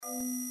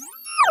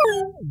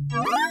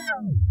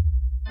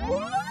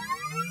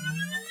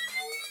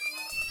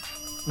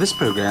This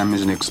program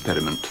is an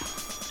experiment,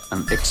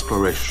 an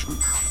exploration.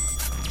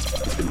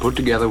 It's been put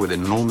together with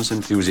enormous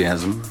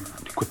enthusiasm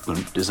and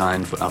equipment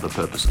designed for other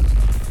purposes.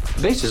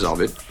 The basis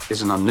of it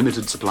is an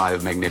unlimited supply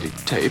of magnetic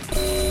tape,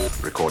 a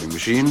recording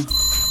machine,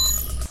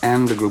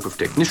 and a group of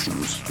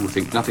technicians who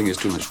think nothing is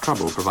too much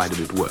trouble provided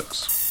it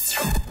works.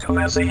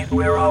 Commencing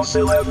Warehouse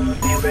 11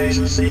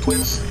 invasion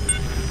sequence.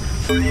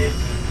 3,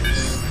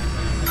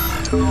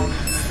 2,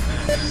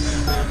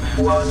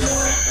 1.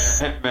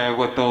 Hitman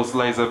with those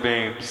laser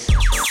beams.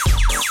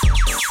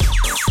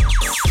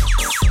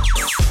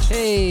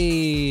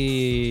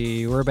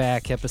 Hey, we're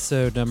back.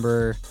 Episode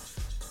number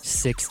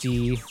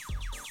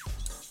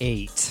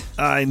 68.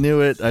 I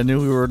knew it. I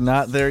knew we were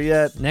not there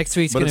yet. Next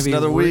week's going to be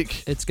another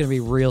week. It's going to be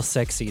real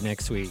sexy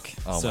next week.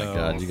 Oh my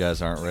God, you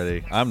guys aren't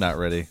ready. I'm not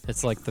ready.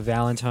 It's like the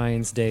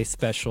Valentine's Day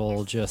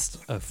special, just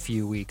a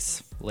few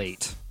weeks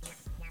late.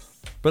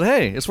 But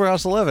hey, it's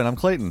Warehouse 11. I'm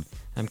Clayton.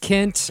 I'm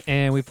Kent,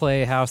 and we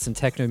play house and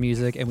techno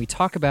music, and we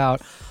talk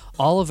about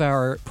all of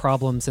our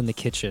problems in the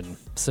kitchen.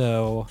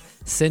 So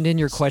send in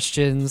your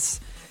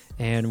questions,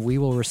 and we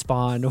will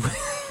respond.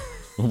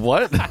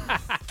 What?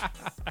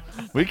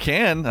 We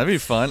can. That'd be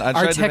fun.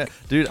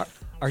 Dude.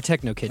 Our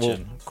techno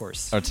kitchen, of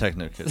course. Our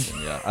techno kitchen,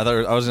 yeah. I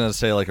was going to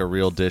say like a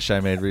real dish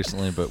I made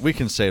recently, but we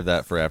can save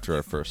that for after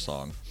our first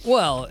song.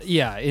 Well,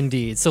 yeah,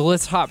 indeed. So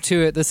let's hop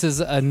to it. This is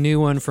a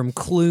new one from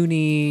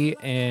Clooney,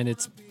 and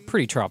it's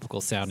pretty tropical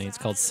sounding. It's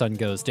called Sun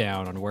Goes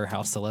Down on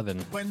Warehouse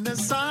 11. When the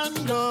sun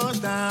goes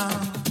down,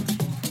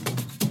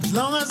 as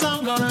long as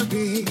I'm gonna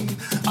be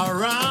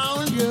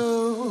around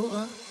you.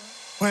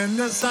 When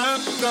the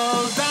sun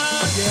goes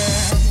down,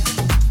 yeah.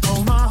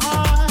 Oh, my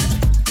heart,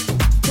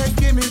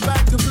 taking me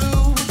back to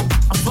blue.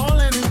 I'm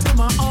falling into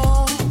my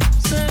own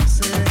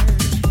senses.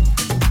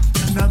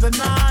 Another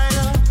night,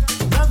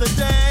 another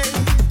day.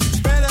 It's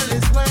better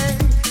this way.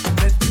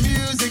 Let the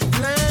music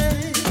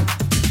play.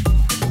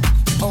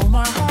 Oh,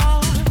 my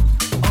heart,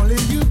 only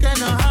you can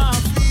know how I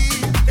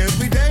feel.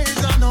 Every day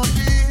is an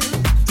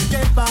ordeal to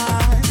get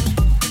by.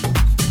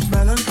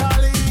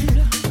 Melancholy,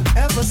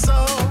 ever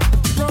so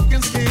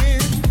broken skin.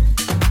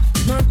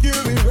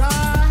 Mercury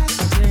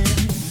rising.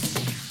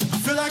 I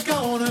feel like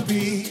I wanna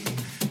be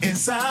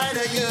inside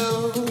of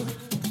you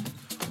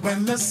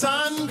when the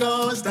sun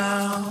goes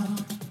down.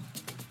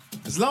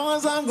 As long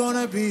as I'm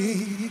gonna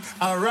be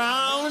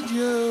around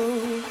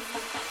you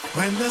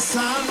when the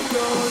sun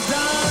goes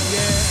down,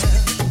 yeah.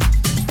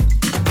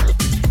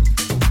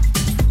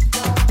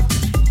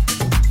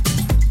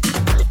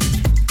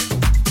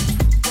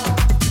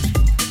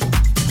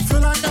 I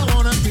feel like I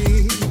wanna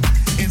be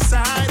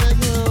inside of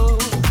you.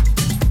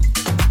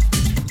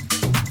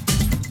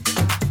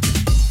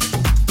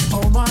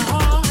 Oh, my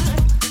heart,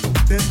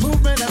 there's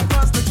movement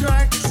across the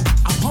tracks.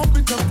 I'm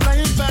hoping to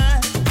play it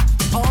back.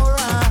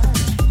 Alright.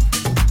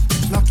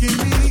 Lucky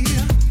me,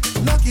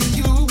 lucky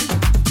you.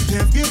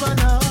 They've given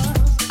us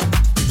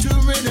a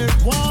 2-minute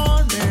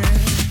warning.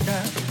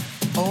 Yeah.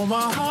 Oh,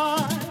 my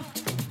heart,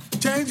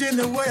 changing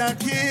the way I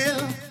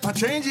kill, or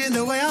changing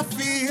the way I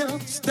feel.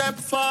 Step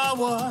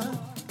forward.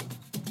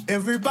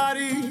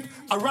 Everybody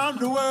around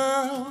the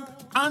world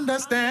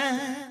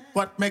understand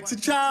what makes a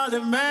child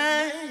a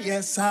man.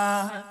 Yes,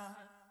 I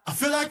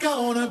feel like I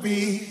wanna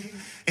be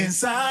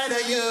inside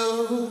of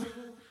you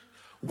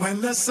when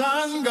the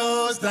sun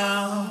goes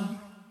down.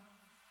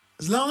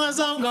 As long as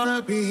I'm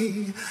gonna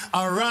be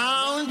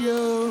around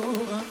you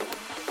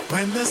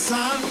when the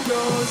sun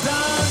goes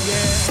down,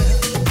 yeah.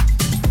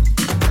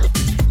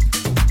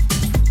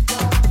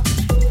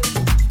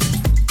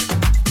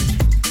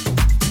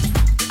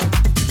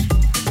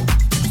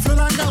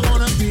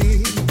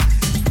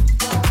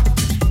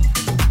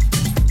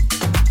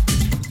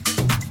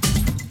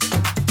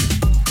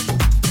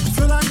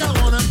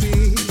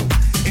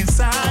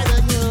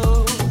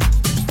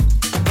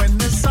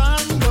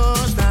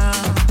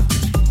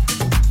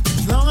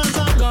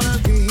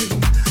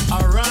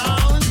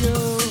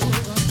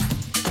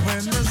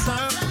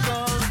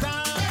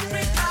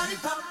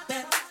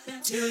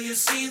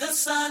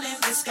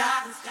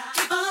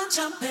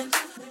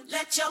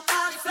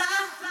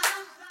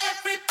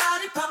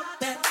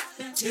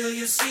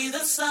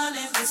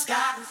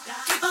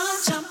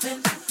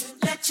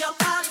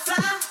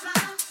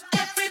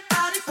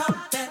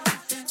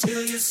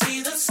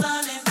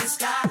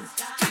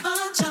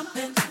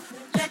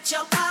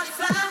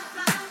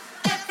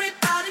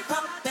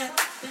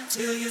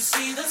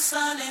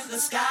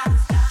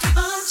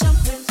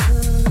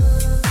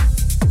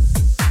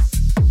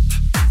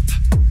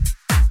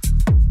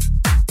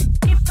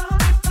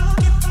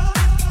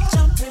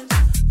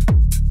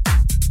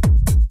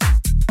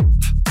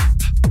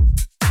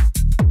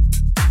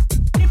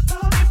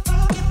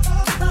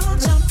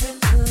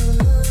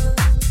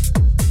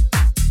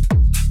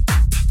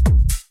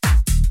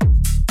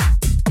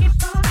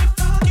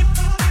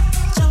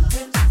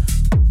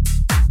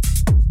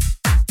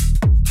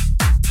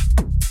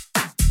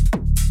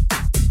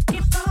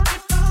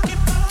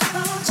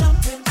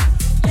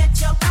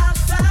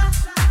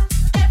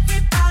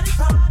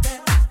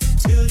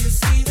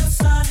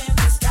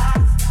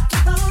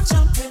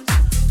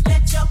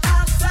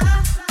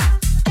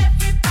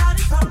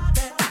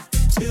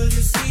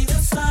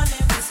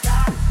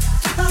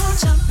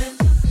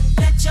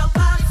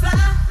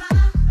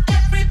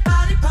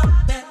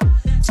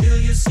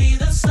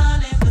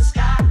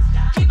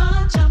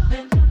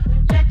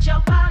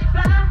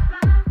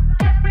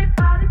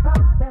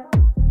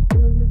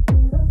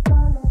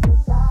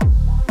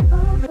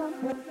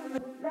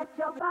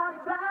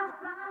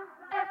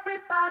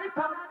 Everybody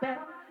pumping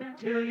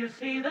till you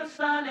see the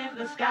sun in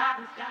the sky.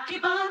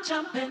 Keep on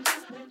jumping,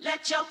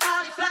 let your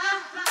body fly.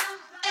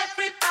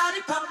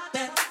 Everybody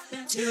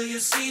pumping till you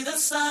see the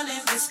sun in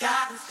the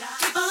sky.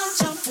 Keep on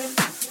jumping,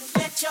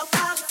 let your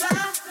body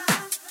fly.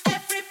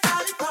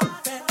 Everybody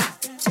pumping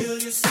till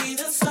you see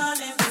the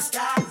sun in the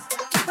sky.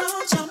 Keep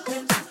on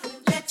jumping,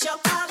 let your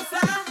body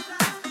fly.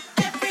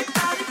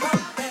 Everybody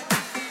pumping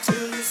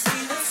till you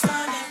see the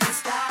sun in the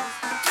sky.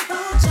 Keep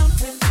on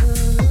jumping.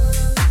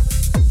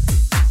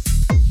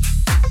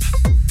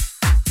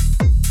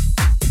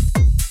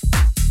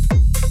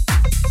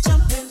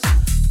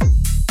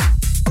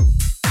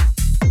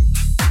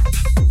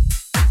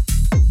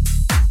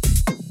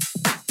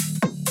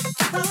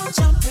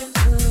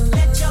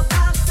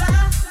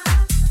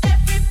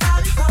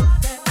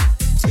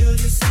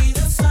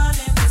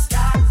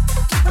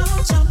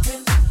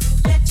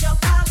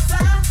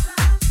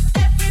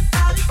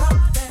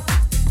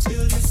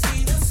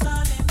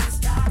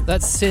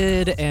 That's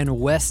Sid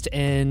and West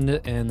End,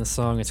 and the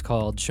song is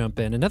called "Jump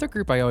In." Another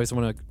group I always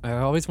want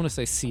to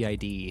say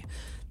CID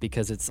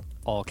because it's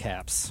all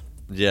caps.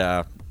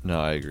 Yeah, no,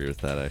 I agree with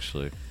that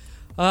actually.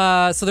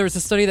 So there was a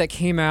study that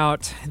came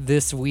out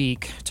this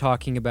week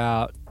talking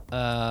about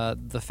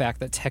the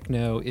fact that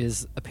techno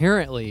is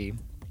apparently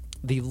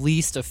the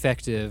least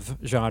effective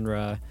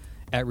genre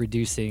at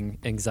reducing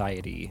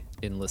anxiety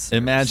in listeners.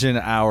 Imagine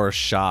our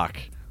shock.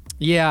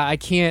 Yeah, I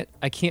can't.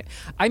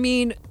 I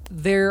mean,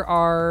 there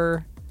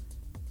are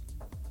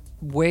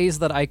ways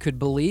that I could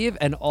believe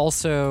and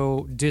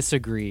also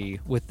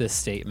disagree with this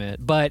statement,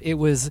 but it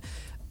was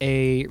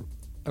a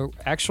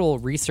actual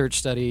research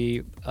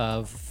study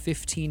of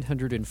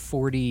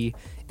 1,540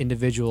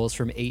 individuals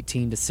from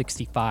 18 to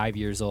 65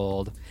 years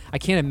old. I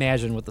can't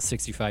imagine what the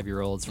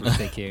 65-year-olds were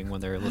thinking when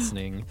they're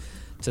listening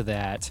to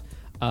that.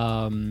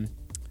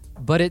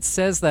 But it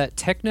says that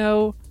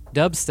techno,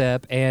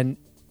 dubstep, and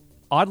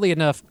oddly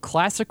enough,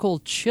 classical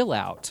chill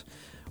out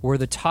were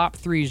the top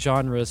 3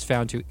 genres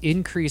found to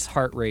increase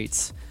heart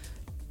rates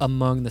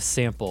among the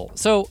sample.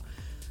 So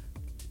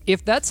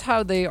if that's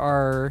how they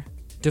are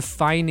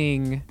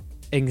defining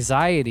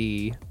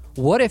anxiety,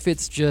 what if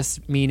it's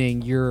just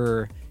meaning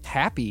you're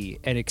happy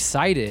and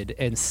excited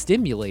and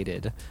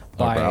stimulated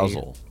by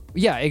arousal?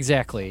 Yeah,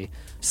 exactly.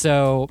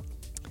 So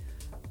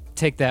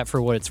take that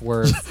for what it's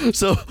worth.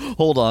 So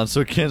hold on.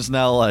 So Ken's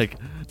now like,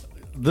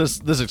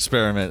 this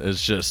experiment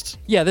is just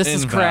this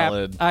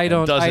invalid is crap.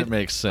 doesn't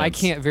make sense. I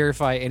can't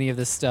verify any of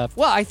this stuff.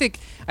 Well, I think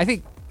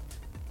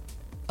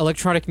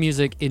electronic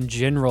music in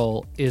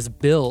general is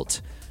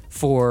built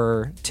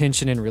for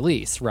tension and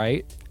release,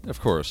 right? Of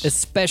course.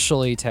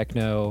 Especially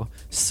techno,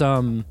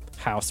 some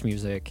house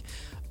music.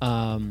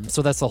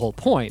 So that's the whole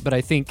point. But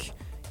I think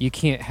you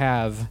can't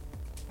have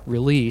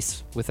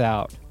release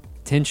without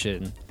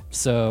tension.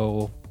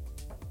 So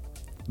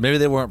maybe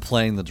they weren't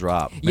playing the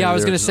drop. Maybe I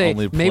was going to say,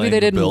 maybe they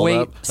didn't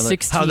wait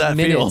 16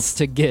 minutes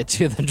to get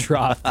to the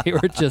drop. They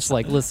were just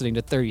like listening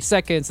to 30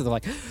 seconds and they're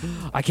like,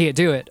 I can't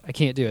do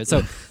it.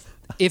 So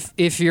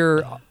if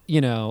you're,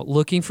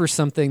 looking for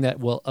something that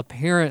will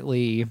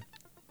apparently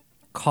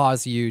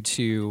cause you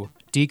to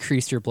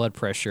decrease your blood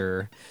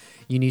pressure,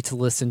 you need to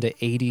listen to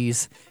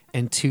 80s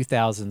and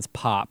 2000s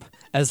pop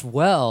as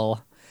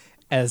well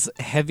as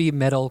heavy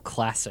metal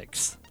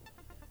classics.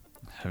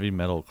 Heavy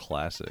metal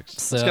classics.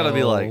 So, it's got to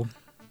be like,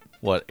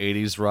 what,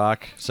 80s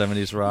rock,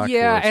 70s rock?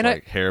 Yeah, where it's and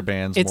like hair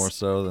bands more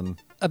so than...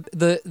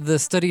 The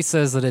study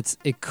says that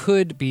it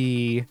could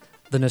be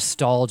the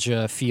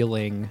nostalgia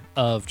feeling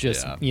of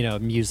just,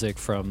 music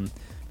from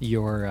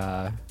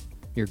your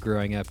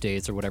growing up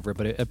days or whatever,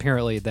 but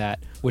apparently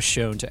that was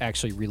shown to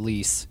actually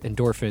release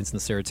endorphins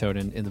and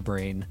serotonin in the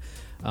brain,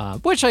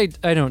 which I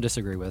don't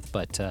disagree with,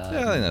 but... I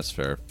think that's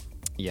fair.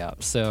 Yeah,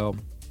 so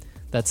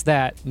that's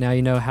that. Now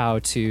you know how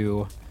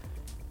to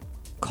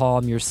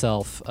calm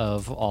yourself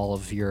of all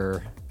of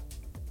your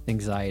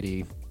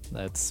anxiety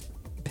that's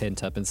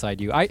pent up inside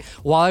you.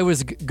 While I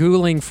was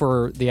Googling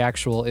for the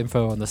actual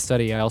info on the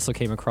study, I also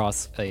came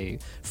across a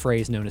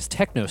phrase known as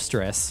techno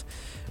stress,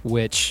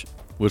 which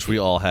we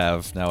all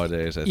have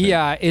nowadays, I think.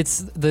 Yeah, it's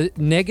the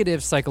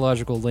negative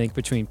psychological link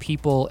between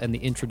people and the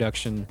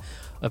introduction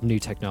of new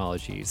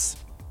technologies.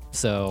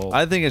 So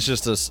I think it's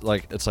just it's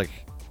like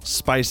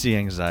spicy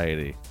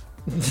anxiety,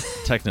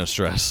 techno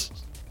stress.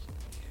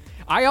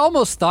 I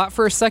almost thought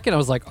for a second, I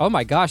was like, oh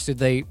my gosh, did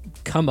they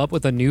come up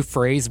with a new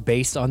phrase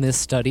based on this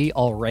study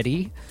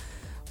already?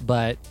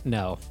 But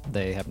no,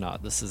 they have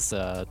not. This is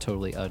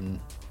totally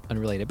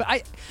unrelated.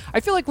 But I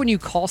feel like when you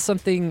call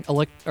something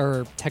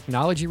or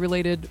technology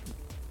related,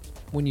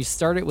 when you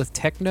start it with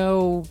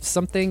techno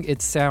something,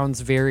 it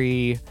sounds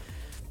very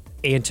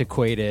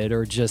antiquated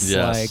or just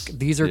like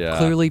these are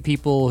clearly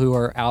people who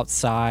are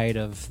outside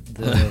of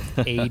the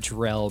age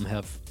realm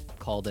have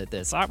called it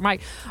this.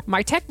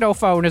 My techno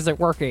phone isn't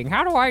working.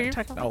 How do I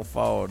techno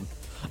phone?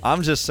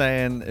 I'm just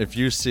saying, if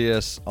you see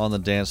us on the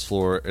dance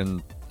floor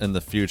in the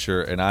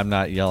future and I'm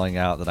not yelling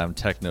out that I'm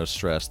techno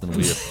stressed, then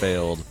we have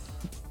failed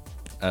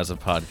as a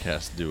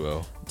podcast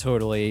duo.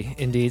 Totally,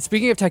 indeed.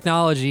 Speaking of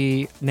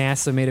technology,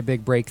 NASA made a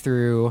big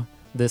breakthrough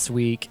this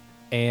week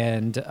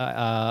and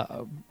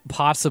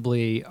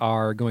possibly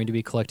are going to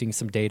be collecting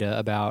some data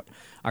about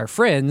our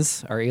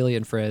friends, our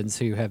alien friends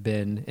who have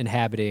been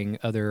inhabiting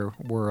other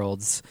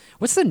worlds.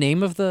 What's the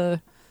name of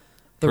the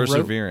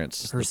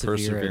Perseverance. The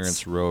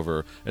Perseverance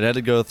rover. It had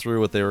to go through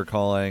what they were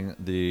calling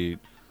the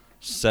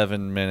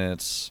 7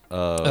 minutes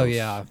of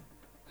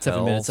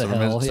 7 minutes of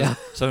hell.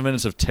 7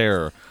 minutes of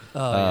terror.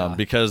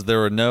 Because there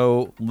were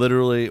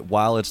literally,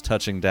 while it's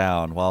touching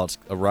down, while it's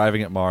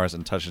arriving at Mars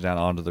and touching down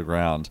onto the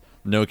ground,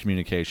 no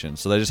communication.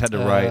 So they just had to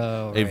write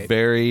a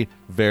very,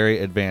 very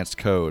advanced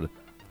code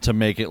to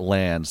make it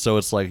land. So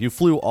it's like, you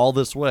flew all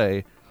this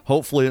way,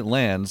 hopefully it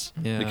lands,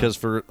 because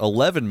for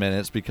 11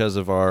 minutes, because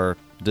of our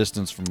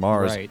distance from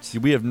Mars,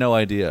 we have no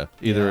idea.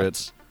 Either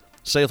it's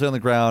safely on the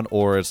ground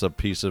or it's a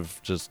piece of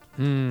just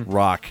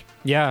rock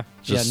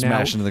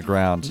smashed into the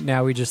ground.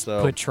 Now we just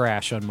put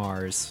trash on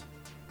Mars.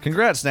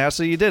 Congrats,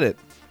 NASA, you did it.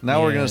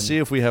 Now we're going to see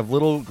if we have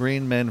little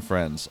green men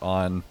friends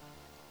on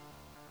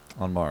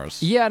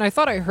Mars. Yeah, and I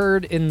thought I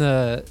heard in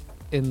the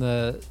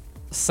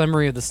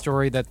summary of the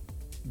story that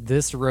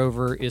this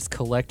rover is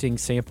collecting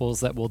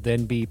samples that will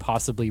then be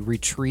possibly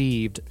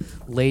retrieved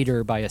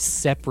later by a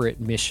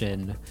separate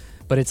mission.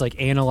 But it's like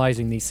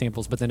analyzing these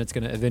samples, but then it's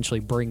going to eventually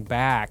bring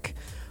back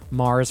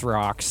Mars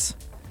rocks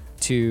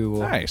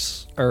to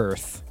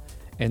Earth,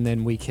 and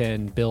then we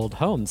can build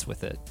homes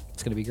with it.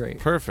 It's going to be great.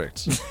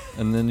 Perfect.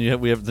 And then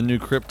we have the new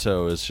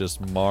crypto is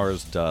just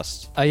Mars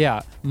dust.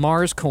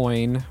 Mars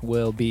coin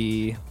will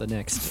be the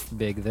next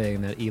big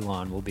thing that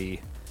Elon will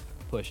be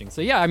pushing.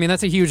 So yeah, I mean,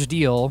 that's a huge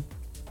deal.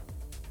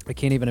 I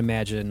can't even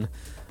imagine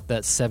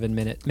that 7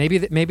 minute. Maybe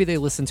they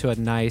listen to a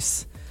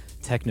nice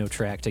techno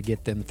track to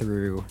get them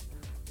through.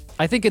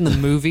 I think in the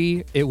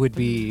movie it would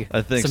be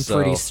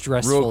pretty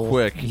stressful. Real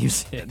quick,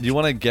 music. Do you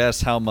want to guess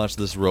how much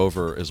this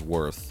rover is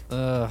worth?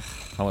 How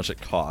much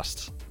it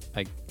costs?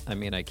 I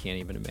mean, I can't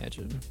even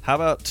imagine. How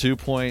about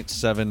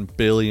 $2.7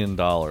 billion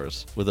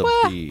with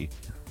a B?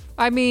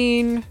 I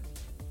mean,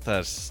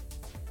 that's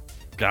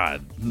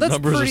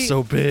numbers are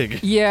so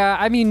big. Yeah,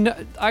 I mean,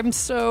 I'm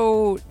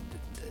so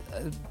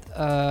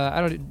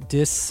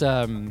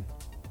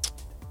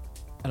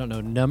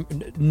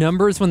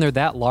numbers when they're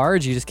that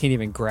large, you just can't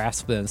even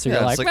grasp them. So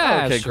you're like,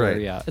 okay, sure,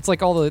 great. Yeah. It's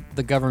like all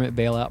the government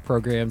bailout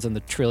programs and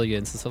the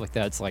trillions and stuff like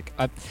that. It's like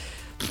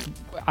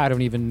I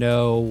don't even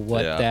know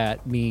what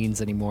that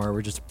means anymore.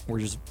 We're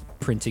just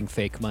printing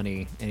fake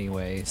money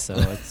anyway, so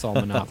it's all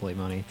monopoly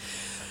money.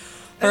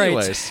 All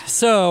right.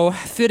 So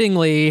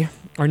fittingly,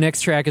 our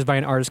next track is by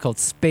an artist called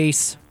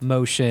Space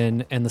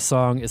Motion, and the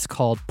song is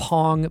called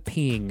Pong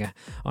Ping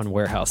on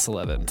Warehouse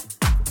 11.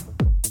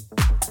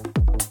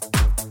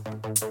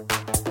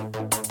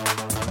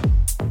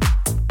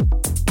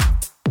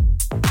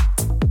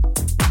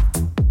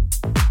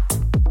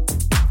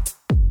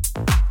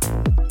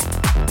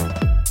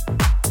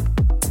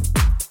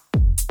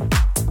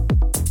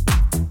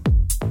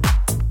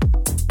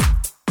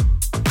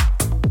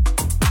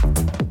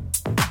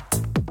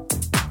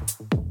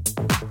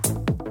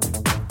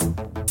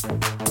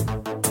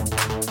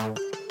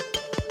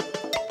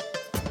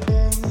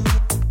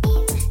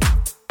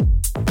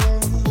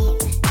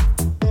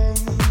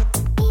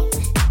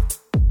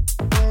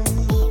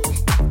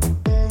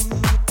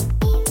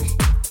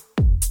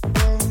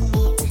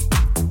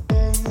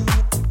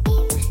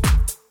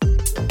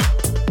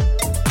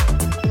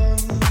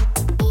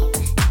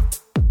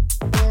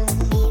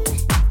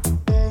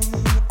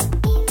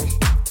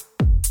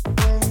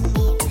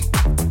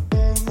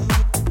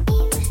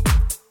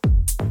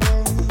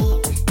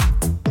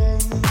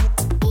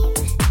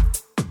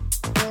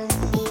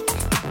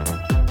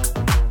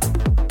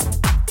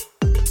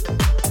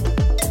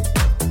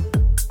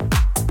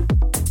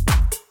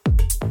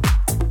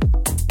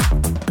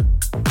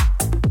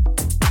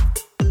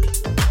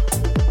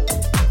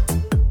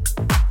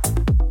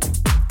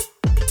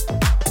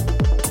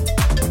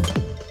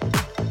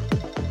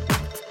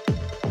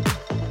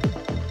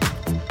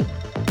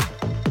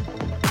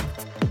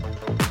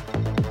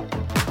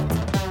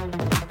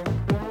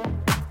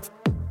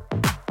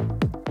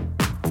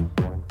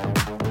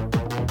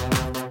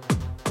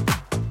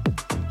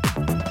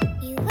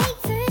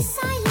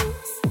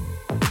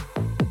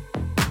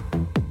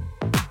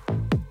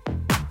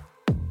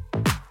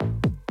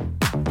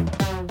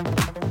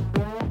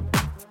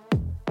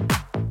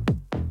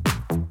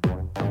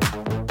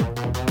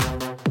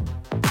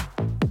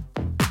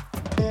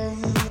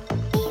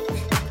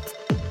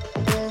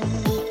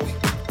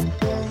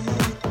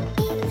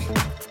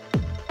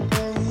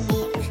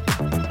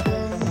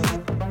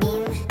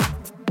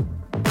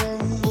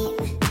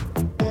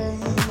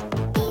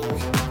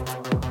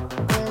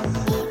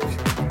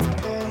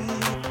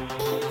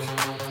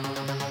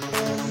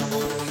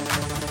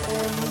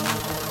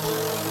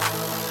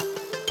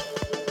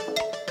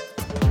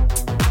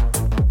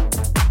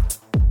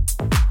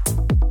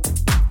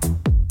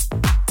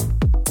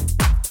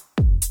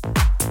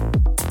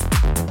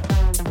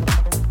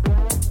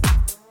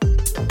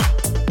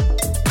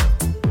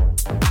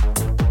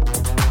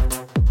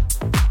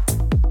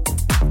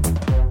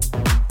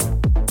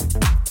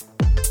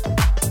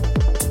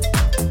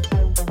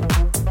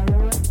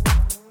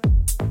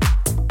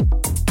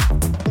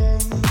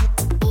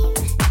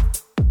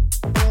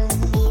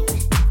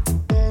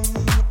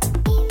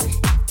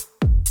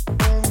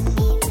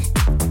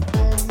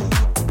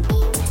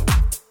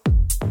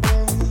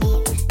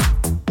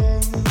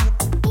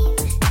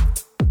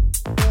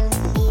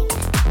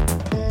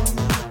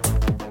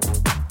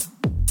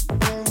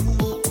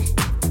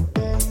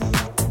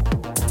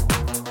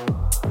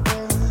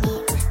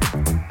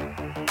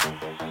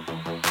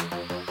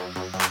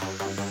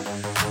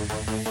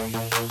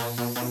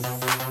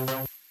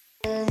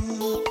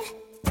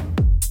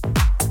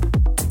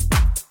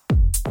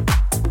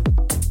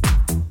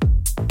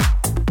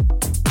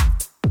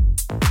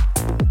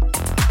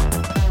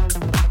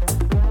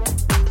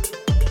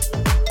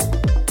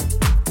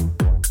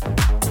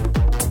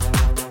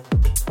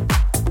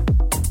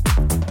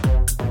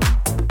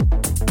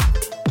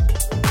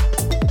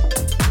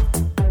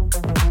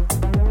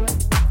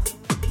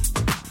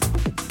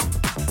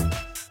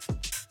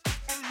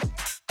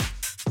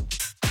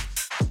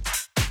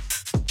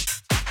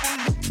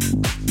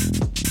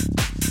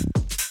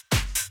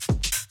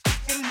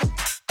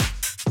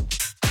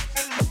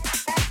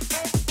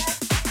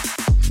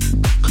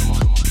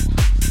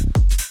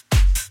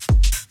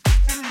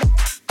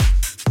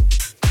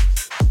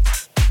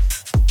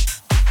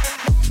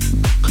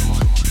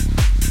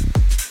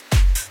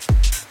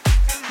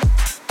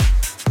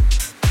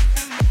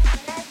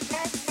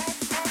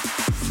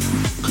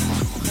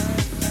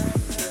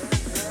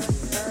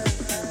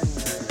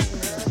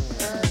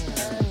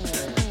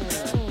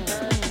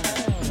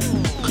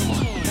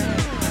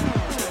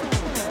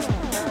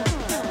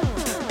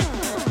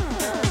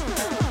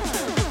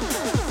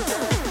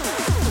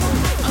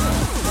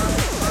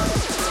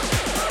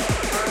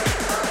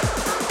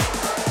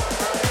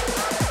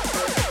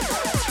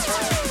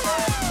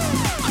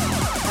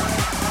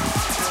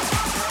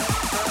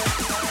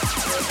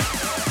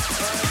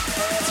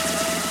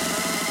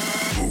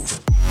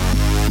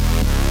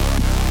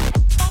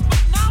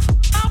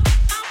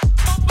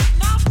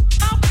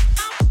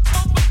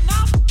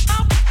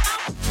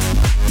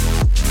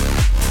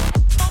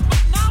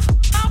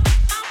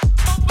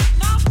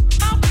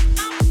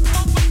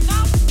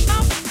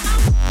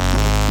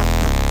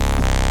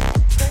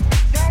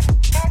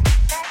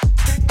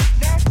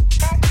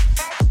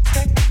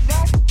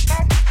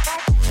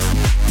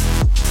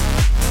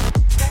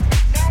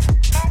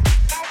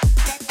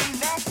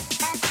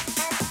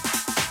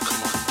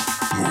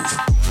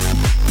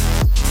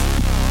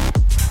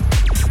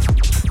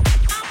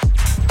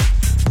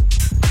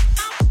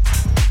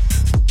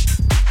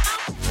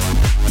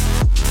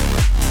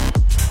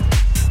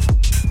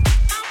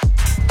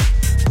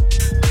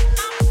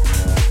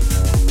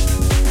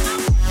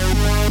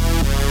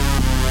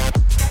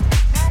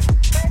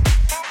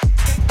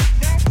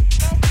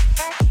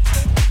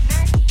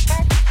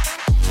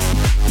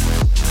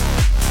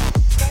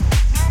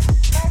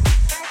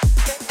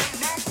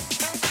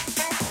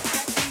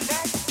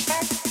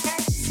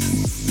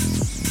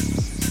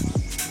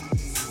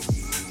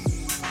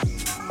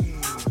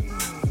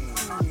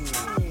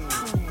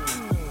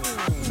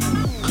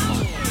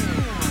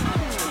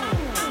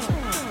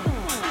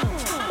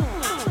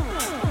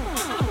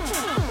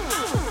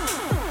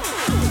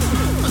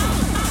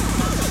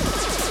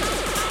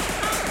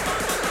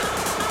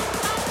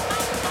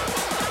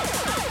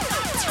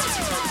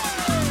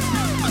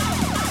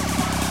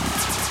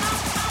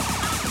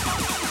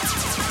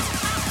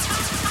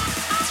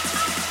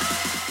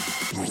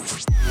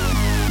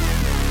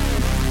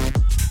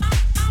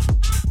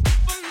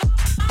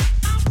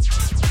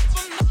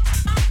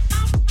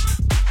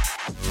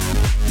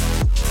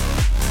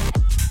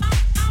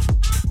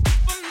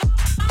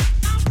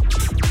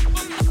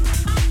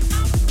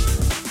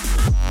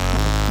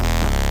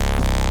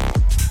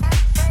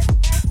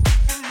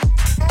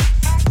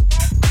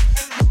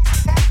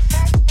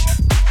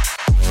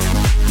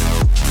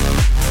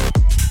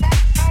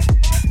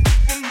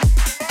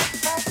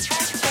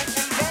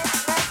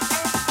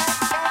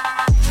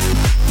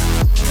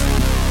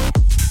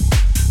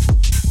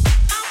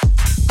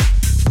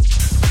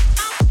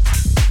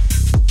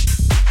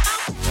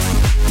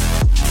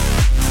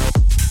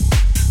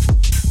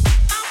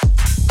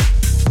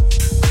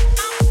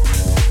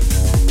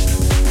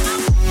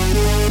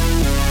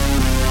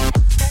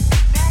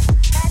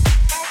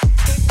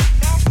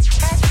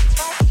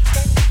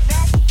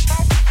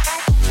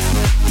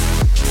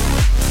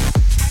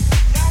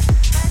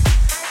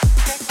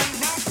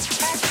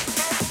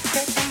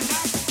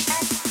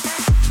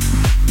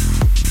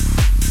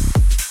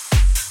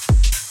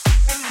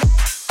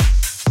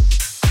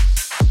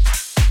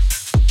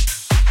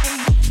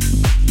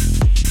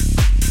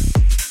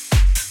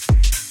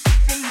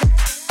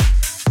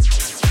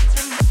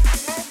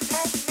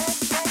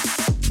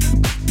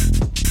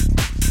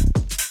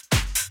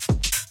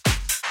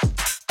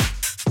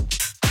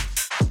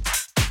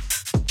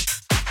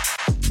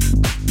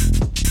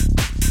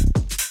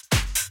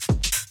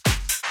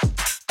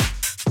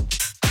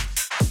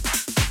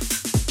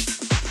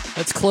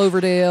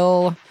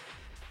 Cloverdale,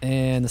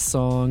 and the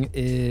song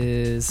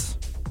is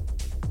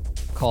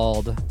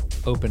called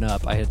Open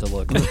Up. I had to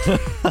look.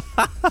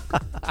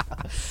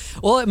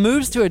 Well, it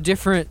moves to a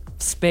different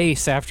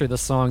space after the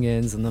song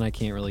ends, and then I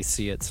can't really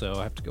see it, so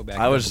I have to go back.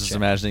 I was just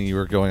imagining you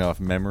were going off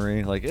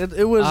memory. Like,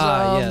 it was...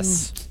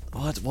 yes.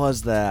 What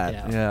was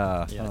that?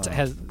 Yeah.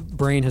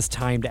 Brain has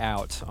timed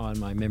out on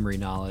my memory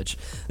knowledge.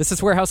 This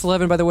is Warehouse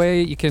 11, by the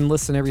way. You can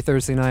listen every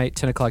Thursday night,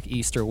 10 o'clock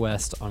East or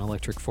West on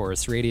Electric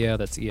Forest Radio.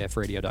 That's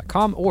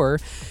efradio.com. Or,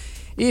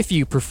 if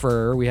you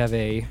prefer, we have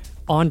a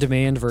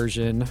on-demand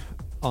version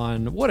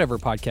on whatever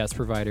podcast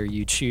provider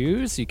you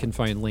choose. You can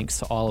find links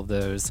to all of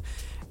those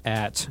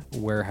at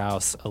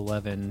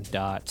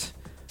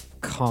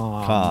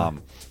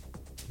warehouse11.com.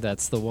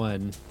 That's the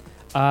one.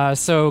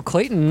 So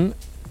Clayton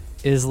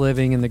is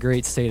living in the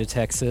great state of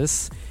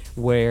Texas,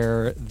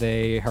 where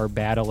they are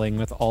battling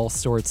with all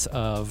sorts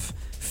of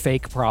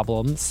fake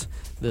problems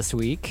this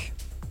week.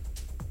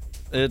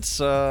 It's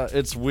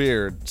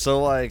weird.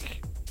 So,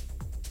 like,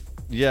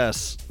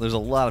 yes, there's a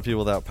lot of people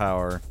without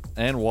power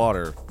and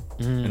water,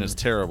 and it's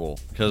terrible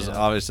because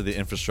obviously the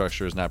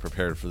infrastructure is not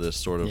prepared for this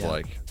sort of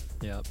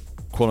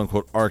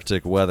quote-unquote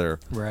Arctic weather.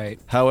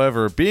 Right.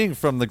 However, being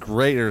from the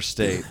greater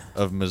state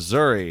of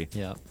Missouri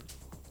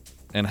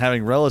and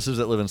having relatives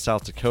that live in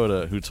South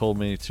Dakota who told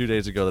me 2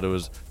 days ago that it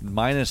was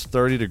minus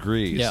 30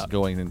 degrees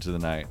going into the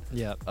night.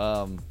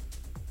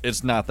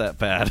 It's not that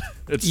bad.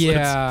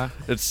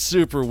 It's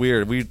super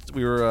weird. We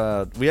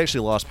actually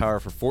lost power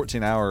for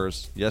 14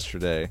 hours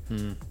yesterday,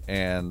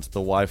 and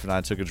the wife and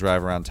I took a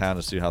drive around town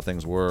to see how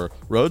things were.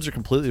 Roads are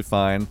completely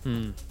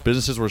fine.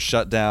 Businesses were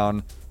shut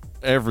down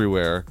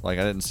everywhere. Like,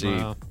 I didn't see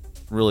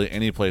really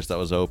any place that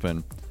was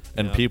open.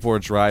 And people were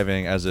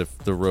driving as if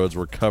the roads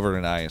were covered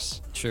in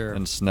ice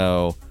and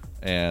snow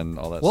and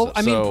all that stuff. Well,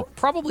 I mean,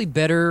 probably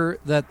better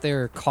that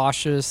they're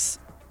cautious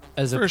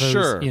as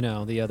opposed,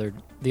 the other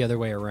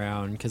way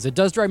around. Because it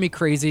does drive me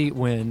crazy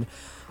when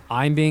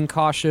I'm being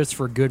cautious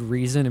for good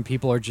reason and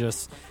people are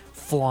just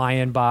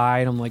flying by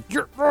and I'm like,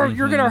 you're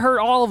gonna hurt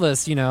all of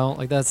us.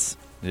 Like that's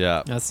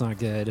not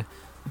good.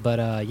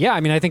 But I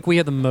mean, I think we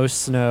had the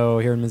most snow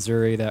here in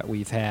Missouri that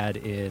we've had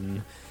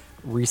in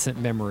recent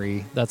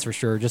memory, that's for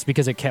sure, just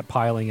because it kept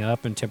piling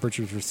up and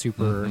temperatures were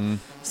super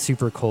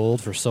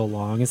cold for so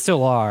long and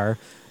still are.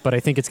 But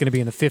I think it's going to be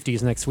in the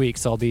 50s next week,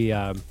 so I'll be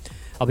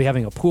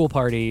having a pool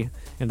party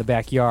in the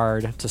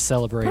backyard to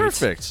celebrate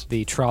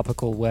the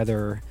tropical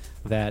weather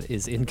that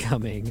is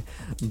incoming.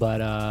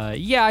 But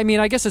I mean,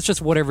 I guess it's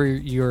just whatever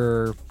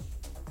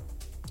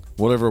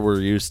we're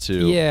used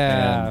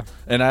to.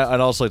 And I'd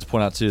also like to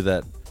point out too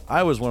that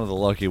I was one of the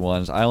lucky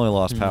ones. I only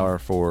lost power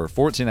for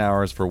 14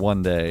 hours for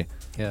one day.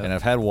 And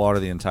I've had water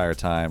the entire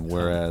time,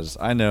 whereas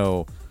I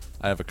know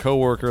I have a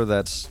coworker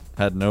that's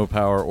had no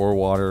power or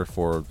water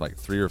for like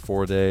 3 or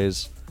 4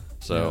 days.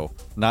 So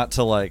not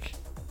to like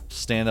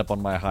stand up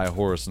on my high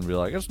horse and be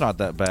like, it's not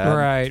that bad.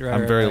 Right.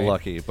 I'm very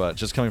lucky, but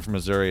just coming from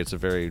Missouri, it's a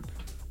very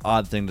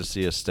odd thing to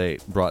see a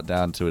state brought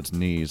down to its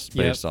knees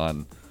based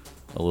on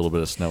a little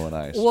bit of snow and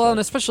ice. Well, and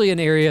especially an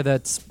area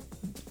that's,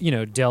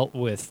 dealt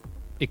with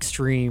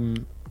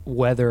extreme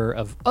weather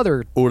of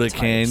other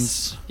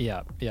hurricanes.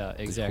 Yeah,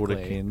 exactly.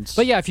 Hurricanes.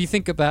 But if you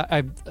think about,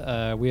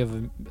 we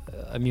have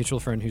a mutual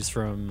friend who's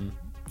from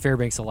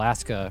Fairbanks,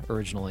 Alaska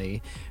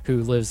originally,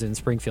 who lives in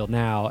Springfield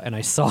now, and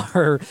I saw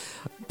her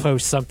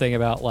post something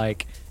about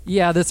like,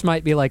 this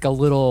might be like a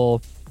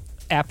little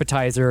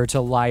appetizer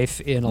to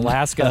life in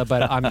Alaska,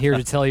 but I'm here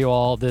to tell you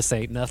all this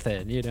ain't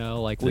nothing.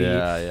 Like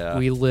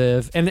we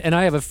live, and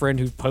I have a friend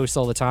who posts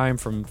all the time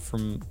from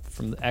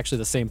actually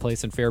the same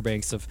place in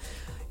Fairbanks of.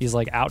 He's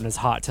like out in his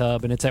hot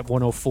tub and it's at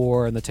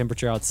 104 and the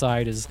temperature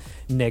outside is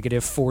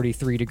negative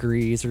 43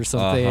 degrees or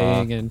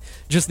something. And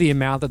just the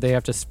amount that they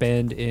have to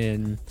spend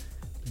in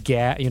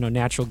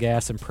natural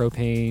gas and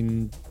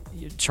propane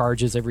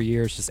charges every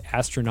year is just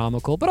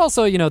astronomical. But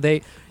also,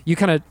 that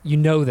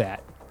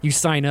you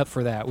sign up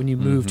for that when you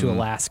move to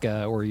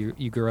Alaska or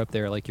you grow up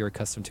there, like you're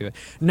accustomed to it.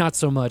 Not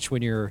so much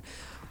when you're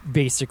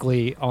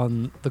basically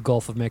on the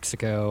Gulf of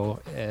Mexico.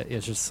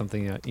 It's just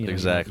something that you're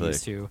not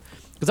used to.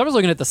 Because I was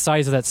looking at the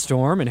size of that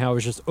storm and how it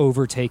was just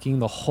overtaking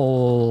the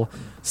whole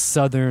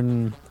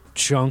southern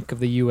chunk of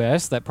the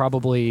U.S. that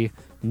probably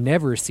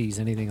never sees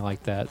anything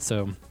like that.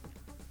 So,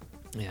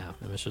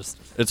 it was just...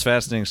 It's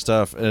fascinating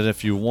stuff. And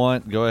if you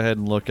want, go ahead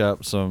and look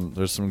up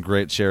there's some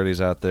great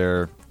charities out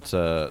there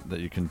that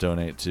you can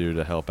donate to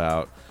help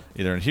out.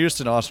 Either in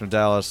Houston, Austin, or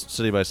Dallas.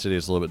 City by city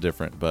is a little bit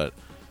different. But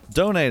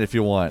donate if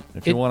you want.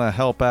 If you want to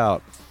help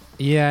out.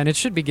 Yeah, and it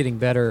should be getting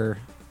better...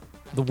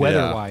 The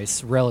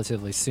weather-wise,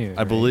 relatively soon.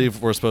 I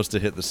believe we're supposed to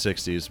hit the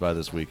 60s by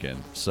this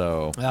weekend.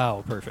 So.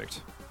 Oh,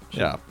 perfect.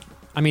 Yeah.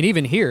 I mean,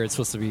 even here it's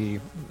supposed to be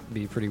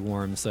pretty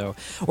warm. So,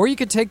 or you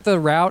could take the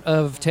route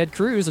of Ted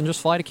Cruz and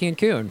just fly to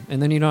Cancun,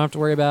 and then you don't have to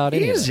worry about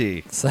it.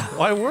 Easy. So.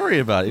 Why worry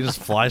about it? You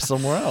just fly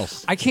somewhere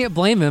else. I can't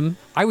blame him.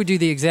 I would do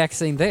the exact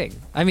same thing.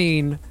 I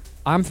mean,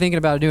 I'm thinking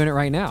about doing it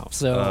right now.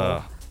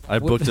 So. I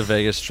booked a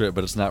Vegas trip,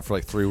 but it's not for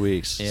like 3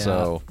 weeks.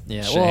 So.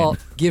 Yeah. Shame. Well,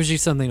 gives you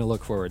something to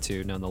look forward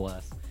to,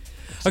 nonetheless.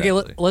 Okay,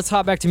 Exactly. let's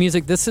hop back to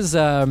music. This is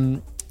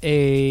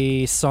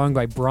a song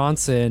by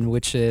Bronson,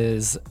 which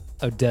is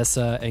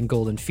Odessa and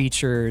Golden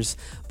Features,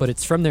 but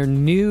it's from their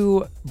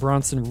new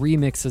Bronson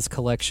Remixes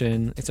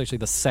collection. It's actually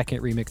the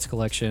second remix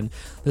collection.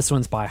 This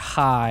one's by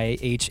Haai,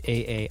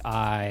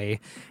 Haai,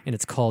 and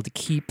it's called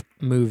Keep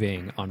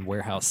Moving on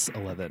Warehouse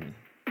 11.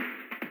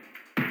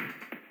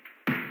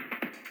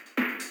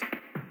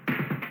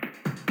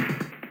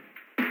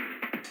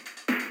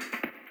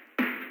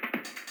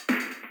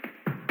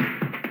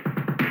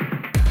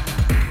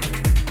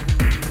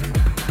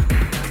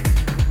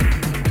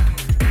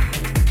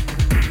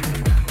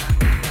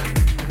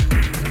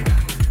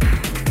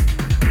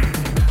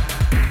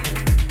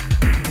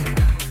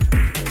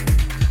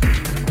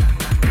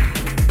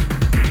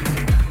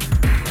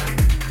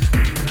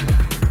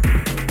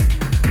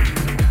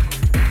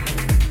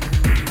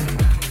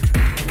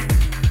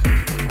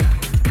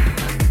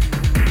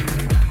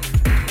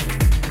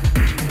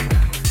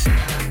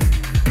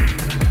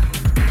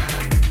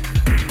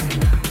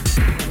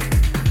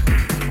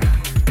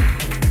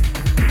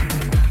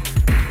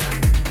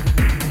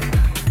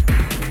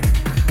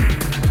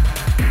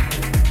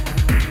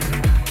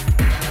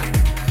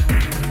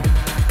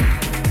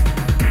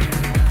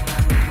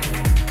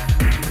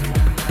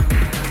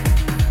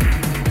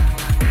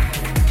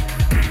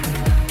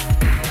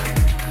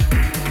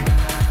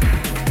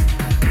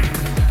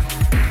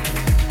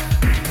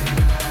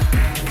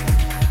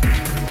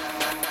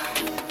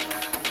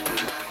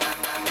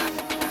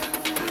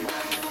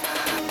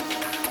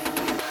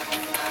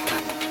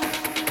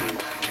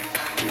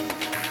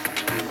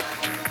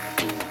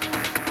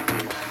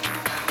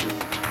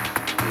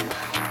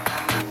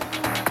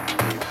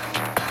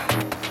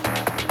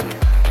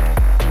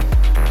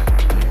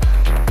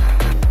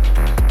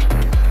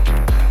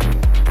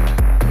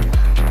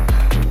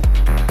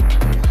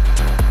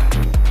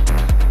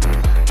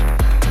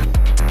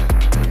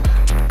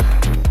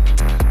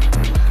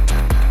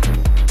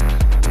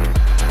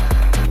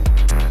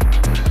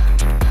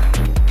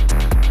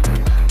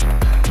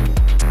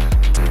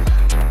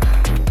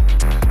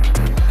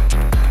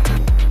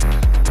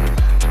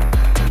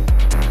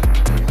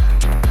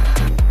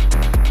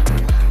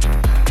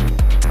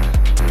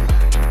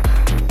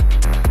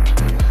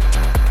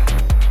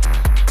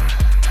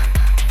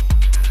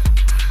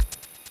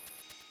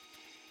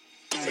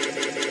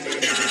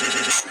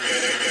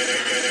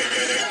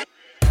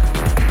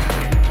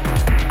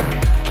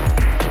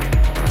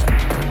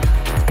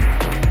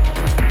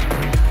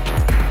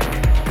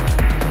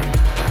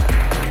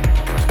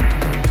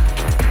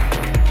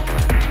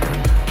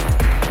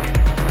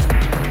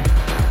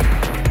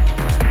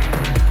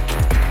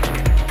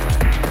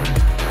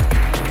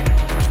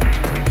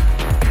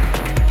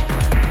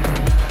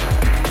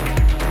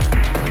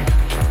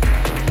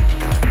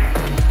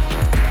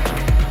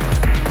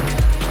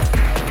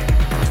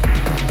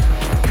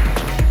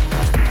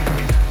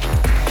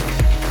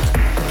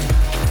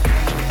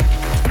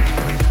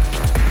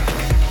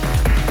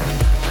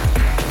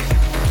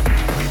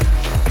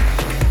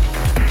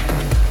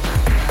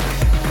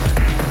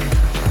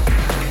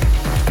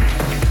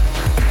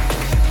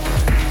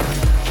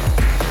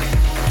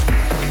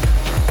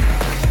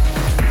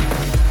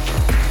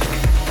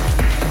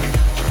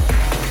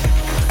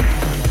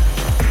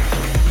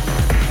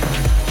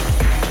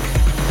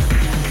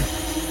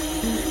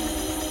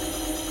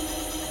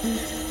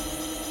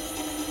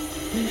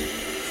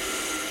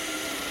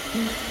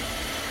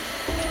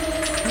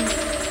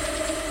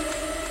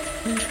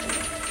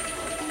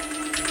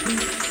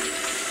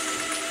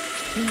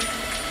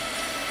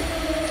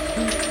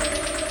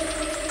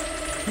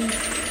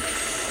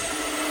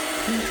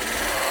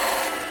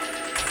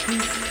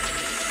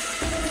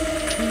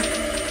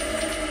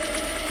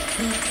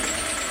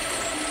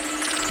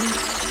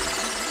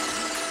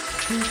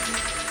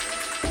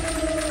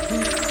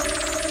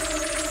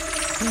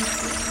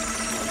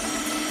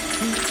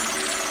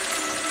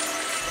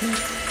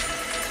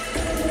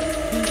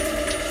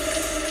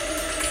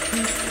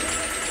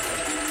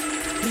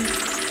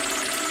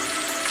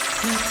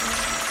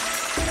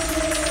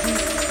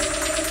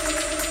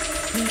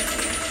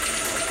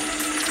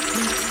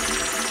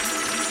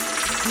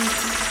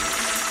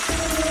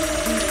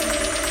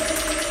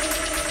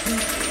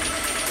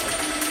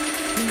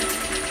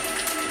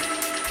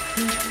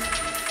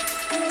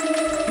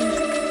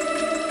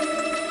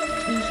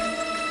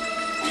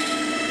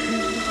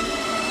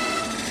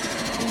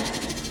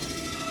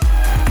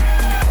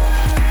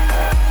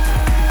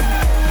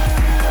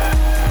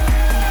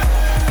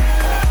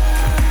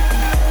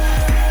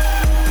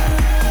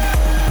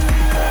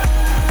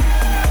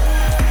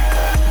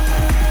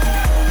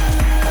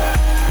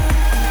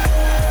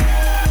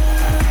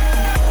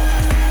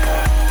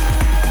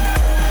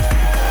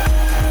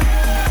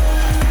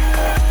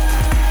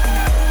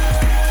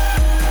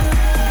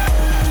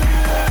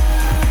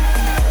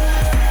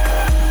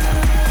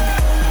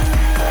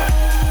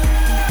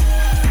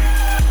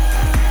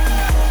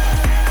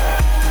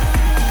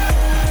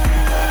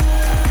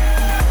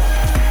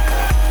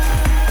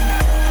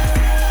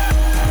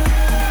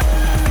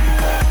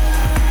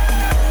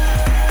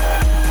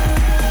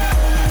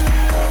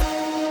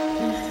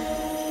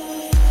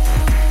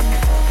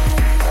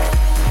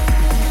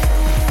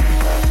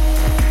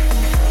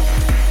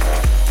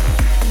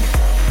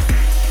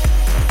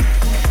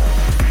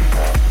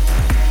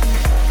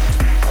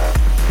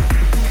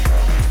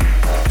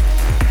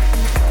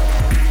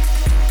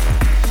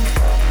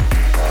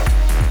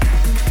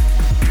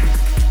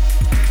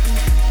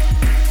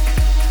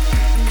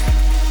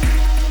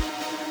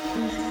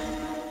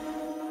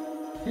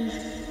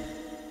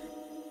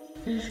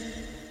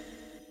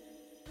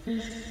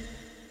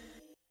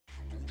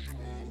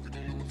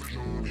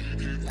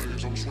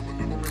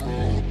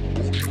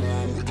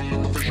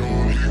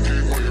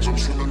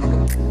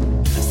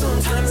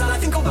 Sometimes all I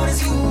think about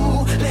is you.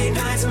 Late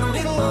nights in the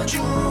middle of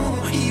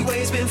June. He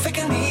waves been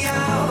faking me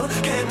out.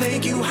 Can't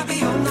make you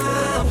happier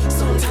now.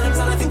 Sometimes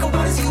all I think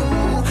about is you.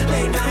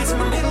 Late nights in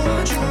the middle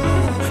of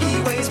June.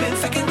 He waves been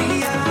faking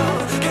me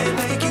out. Can't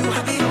make you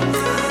happier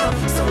now.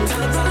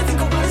 Sometimes all I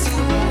think about is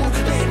you.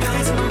 Late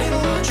nights in the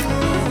middle of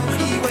June.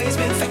 He waves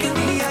been faking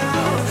me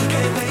out.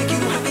 Can't make you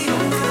happier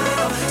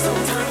now.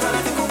 Sometimes all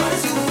I think about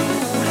is you.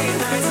 Late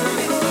nights in the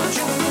middle of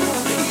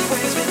June. He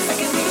waves been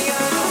faking me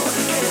out.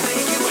 Can't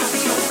make you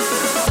happier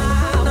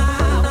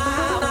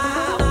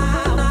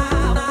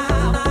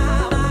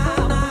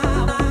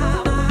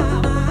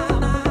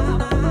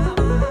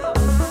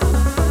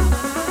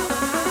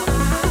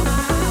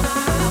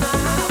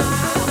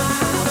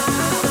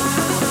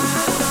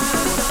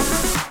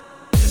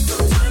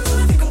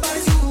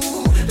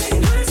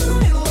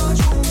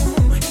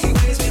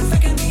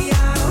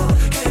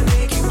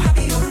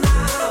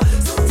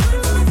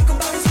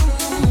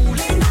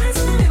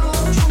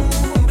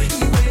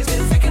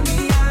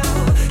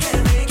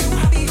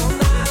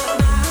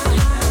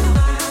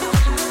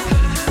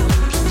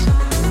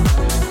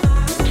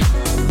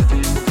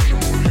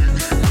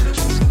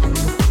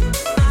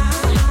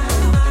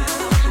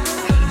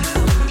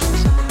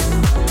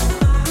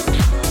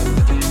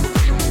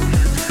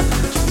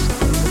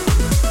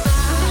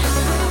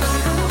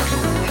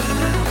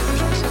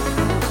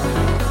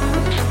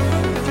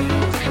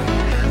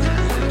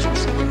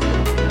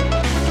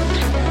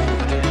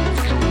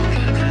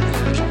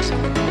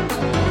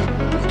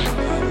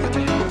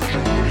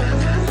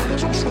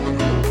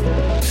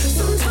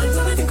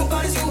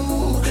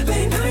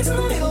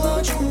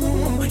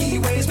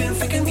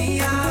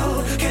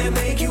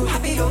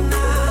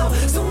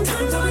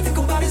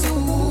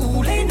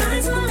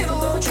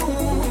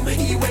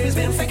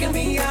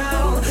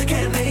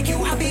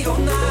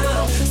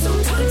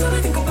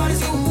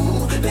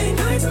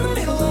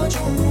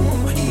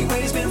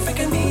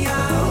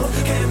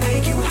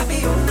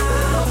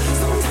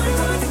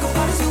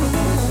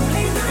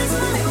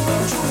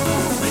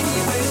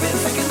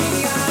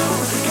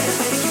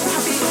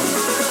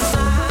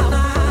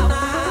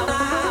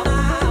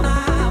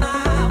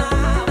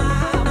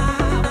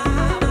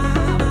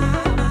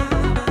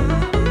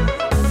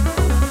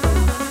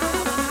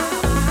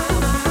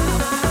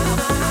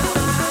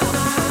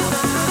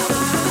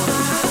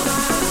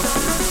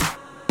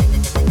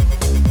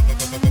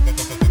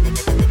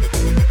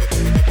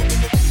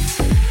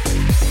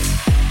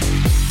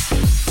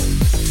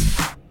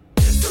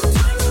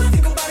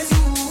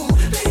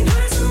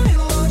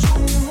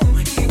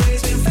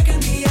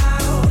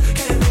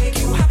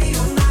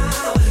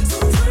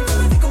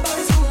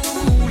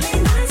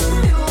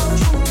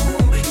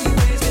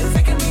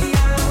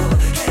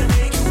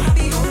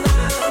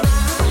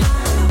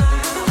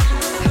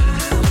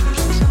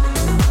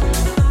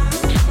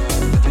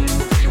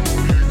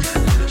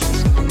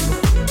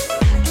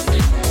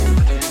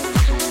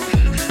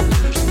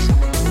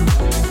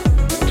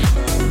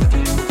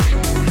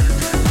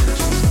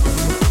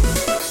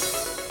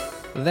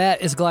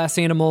That is Glass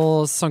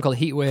Animals, song called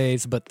Heat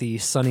Waves, but the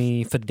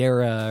Sonny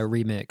Fodera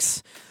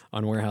remix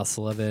on Warehouse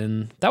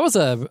 11. That was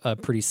a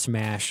pretty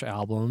smash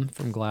album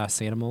from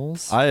Glass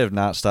Animals. I have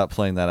not stopped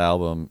playing that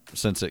album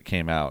since it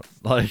came out.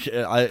 Like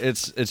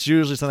it's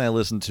usually something I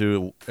listen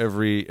to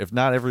if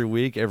not every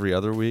week, every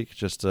other week,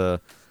 just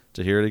to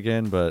hear it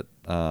again. But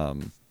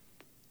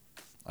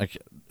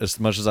as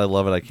much as I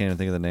love it, I can't even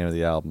think of the name of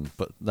the album.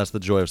 But that's the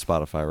joy of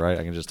Spotify, right?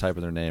 I can just type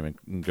in their name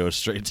and go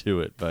straight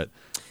to it. But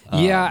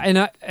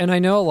yeah, and I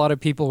know a lot of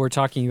people were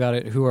talking about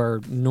it who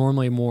are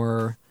normally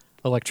more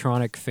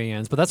electronic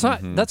fans, but that's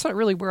not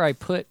really where I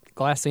put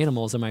Glass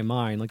Animals in my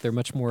mind. Like they're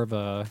much more of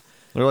a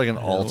they're like an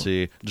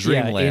alty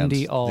Dreamland.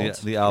 Indie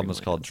alt. The album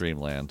is called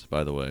Dreamland,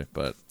 by the way.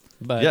 But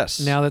yes,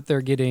 now that they're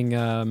getting,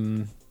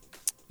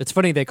 it's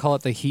funny they call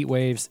it the Heat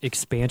Waves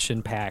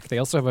expansion pack. They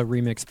also have a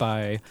remix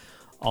by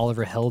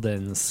Oliver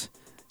Heldens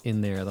in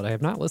there that I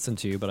have not listened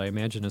to, but I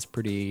imagine is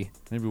pretty.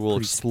 Maybe we'll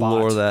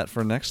explore that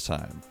for next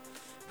time.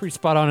 Pretty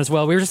spot on as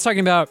well. We were just talking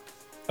about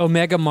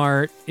Omega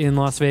Mart in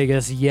Las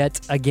Vegas yet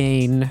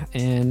again,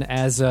 and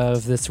as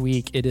of this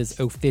week, it is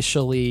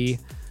officially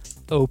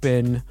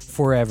open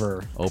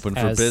forever. Open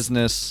for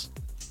business.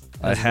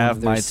 I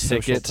have my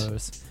ticket.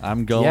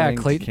 I'm going. Yeah,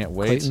 Clayton, can't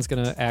wait. Clayton's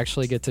going to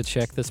actually get to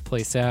check this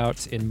place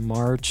out in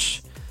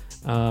March.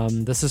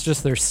 This is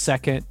just their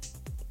second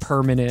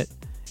permanent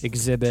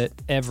exhibit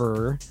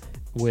ever,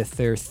 with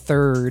their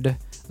third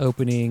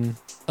opening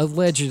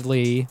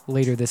allegedly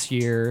later this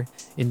year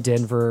in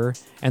Denver,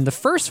 and the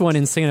first one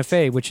in Santa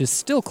Fe, which is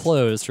still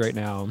closed right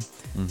now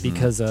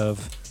because of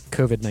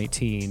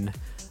COVID-19,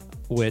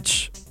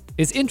 which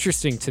is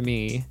interesting to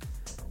me,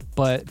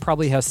 but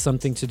probably has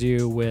something to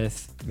do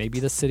with maybe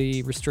the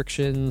city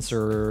restrictions,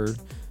 or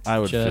I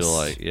would feel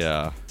like,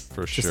 yeah,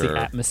 for just sure. the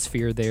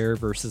atmosphere there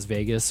versus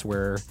Vegas,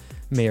 where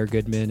Mayor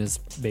Goodman is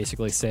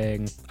basically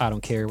saying, I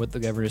don't care what the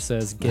governor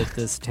says, get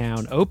this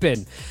town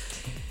open.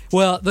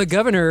 Well, the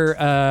governor,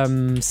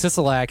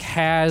 Sisolak,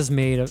 has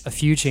made a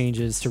few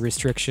changes to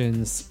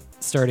restrictions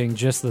starting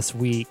just this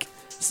week.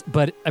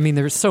 But I mean,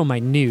 they're so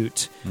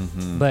minute.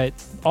 But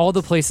all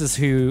the places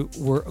who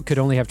could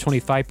only have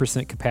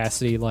 25%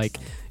 capacity, like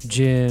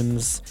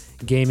gyms,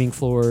 gaming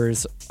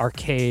floors,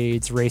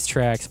 arcades,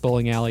 racetracks,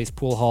 bowling alleys,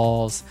 pool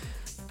halls,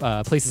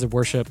 places of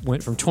worship,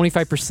 went from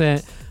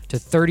 25% to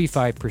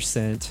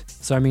 35%.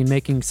 So I mean,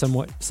 making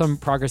some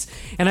progress.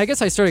 And I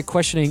guess I started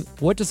questioning,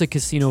 what does a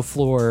casino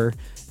floor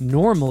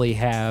normally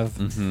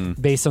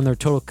have based on their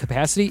total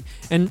capacity?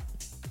 And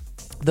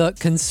the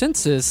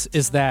consensus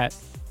is that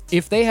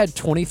if they had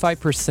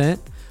 25%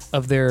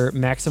 of their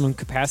maximum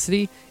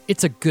capacity,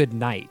 it's a good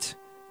night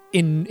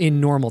in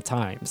normal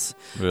times.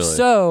 Really?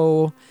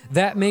 So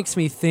that makes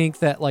me think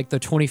that like the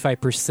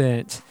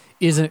 25%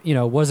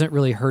 wasn't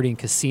really hurting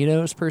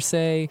casinos per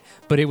se,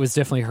 but it was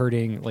definitely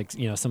hurting like,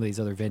 some of these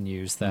other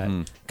venues that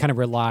kind of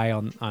rely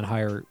on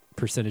higher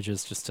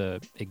percentages just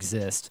to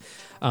exist.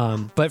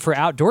 But for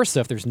outdoor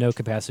stuff, there's no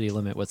capacity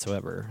limit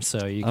whatsoever.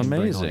 So you can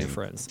bring all your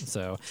friends.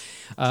 So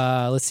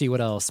let's see what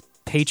else.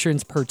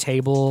 Patrons per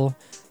table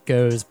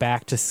goes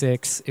back to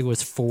 6. It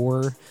was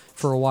 4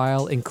 for a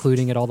while,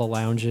 including at all the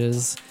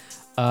lounges.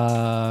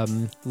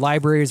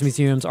 Libraries,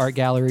 museums, art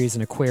galleries,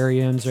 and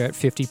aquariums are at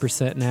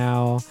 50%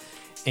 now.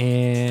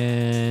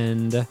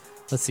 And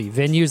let's see,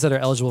 venues that are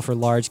eligible for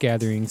large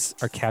gatherings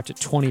are capped at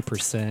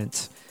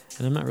 20%.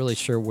 And I'm not really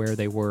sure where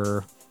they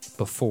were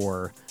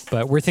before,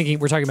 but we're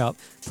talking about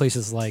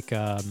places like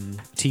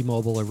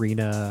T-Mobile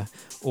Arena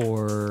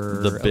or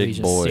the big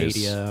Allegiant boys.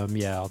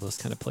 Stadium, all those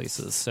kind of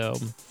places. So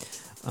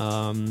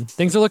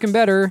things are looking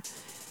better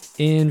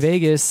in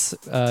Vegas.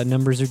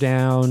 Numbers are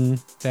down,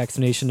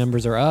 vaccination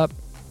numbers are up,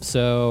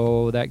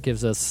 so that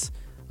gives us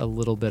a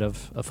little bit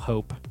of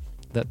hope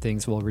that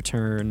things will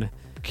return.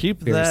 Keep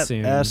very that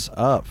soon. S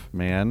up,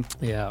 man.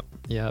 Yeah,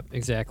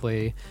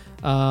 exactly.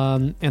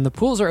 And the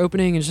pools are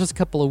opening in just a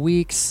couple of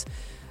weeks.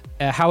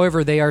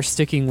 However, they are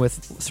sticking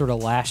with sort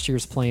of last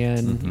year's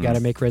plan. You got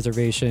to make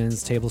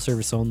reservations, table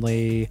service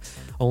only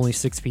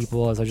 6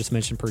 people, as I just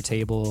mentioned, per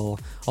table,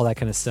 all that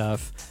kind of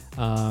stuff.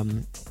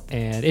 And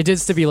it did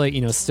stipulate,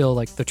 still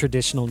like the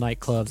traditional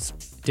nightclubs,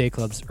 day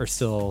clubs are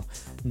still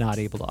not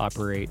able to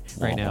operate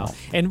right now.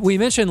 And we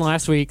mentioned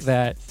last week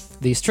that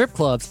the strip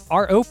clubs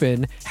are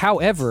open.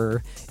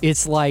 However,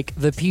 it's like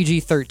the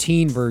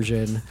PG-13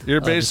 version. You're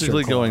of the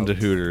basically strip going club.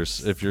 to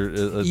Hooters if you're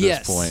at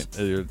this point.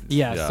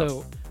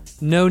 So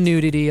no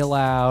nudity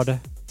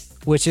allowed,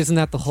 which isn't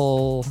that the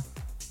whole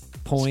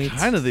point? It's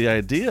kind of the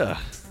idea.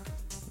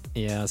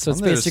 Yeah, so it's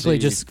I'm there to basically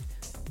see- just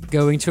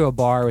going to a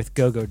bar with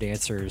go-go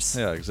dancers.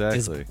 Yeah,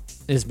 exactly.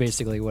 Is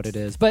basically what it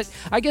is. But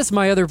I guess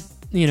my other,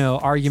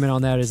 argument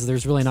on that is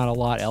there's really not a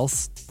lot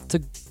else to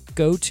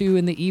go to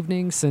in the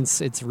evening,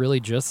 since it's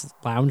really just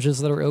lounges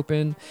that are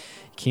open.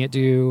 You can't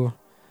do,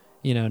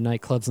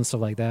 nightclubs and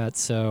stuff like that.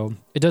 So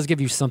it does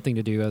give you something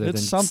to do other It's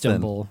than something.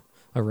 stumble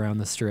around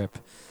the strip.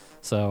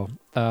 So,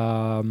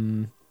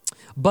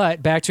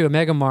 but back to a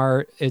Mega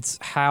Mart, it's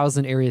housed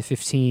in Area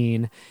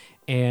 15,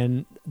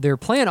 and their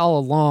plan all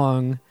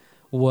along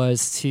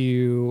was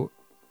to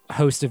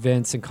host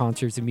events and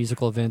concerts and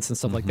musical events and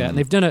stuff like that. And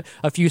they've done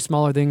a few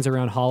smaller things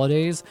around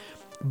holidays,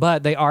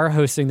 but they are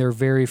hosting their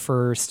very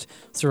first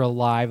sort of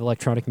live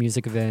electronic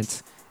music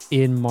event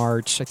in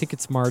March. I think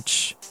it's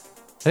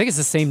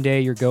the same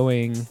day you're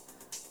going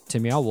to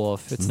Meow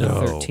Wolf. It's the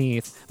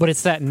 13th, but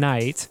it's that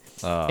night,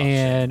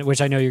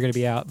 which I know you're going to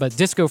be out. But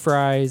Disco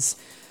Fries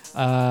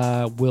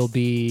will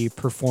be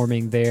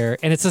performing there,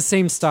 and it's the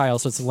same style,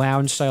 so it's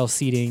lounge style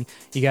seating.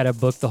 You got to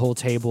book the whole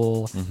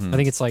table. I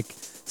think it's like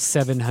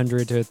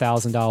 $700 to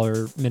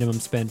 $1,000 minimum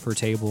spend per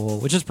table,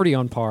 which is pretty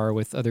on par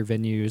with other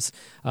venues.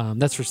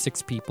 That's for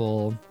 6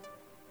 people.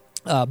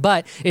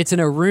 But it's in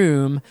a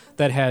room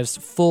that has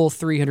full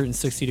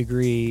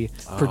 360-degree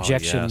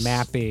projection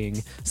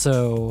mapping.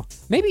 So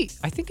maybe,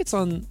 I think is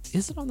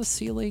it on the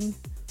ceiling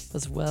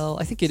as well?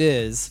 I think it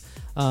is.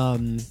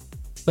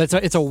 But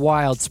it's a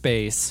wild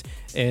space,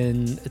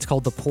 and it's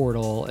called The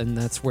Portal, and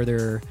that's where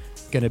they're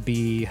going to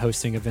be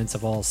hosting events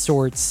of all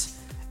sorts,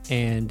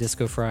 and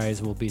Disco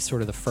Fries will be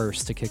sort of the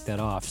first to kick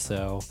that off.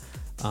 So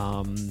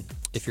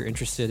if you're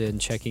interested in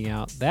checking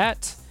out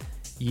that,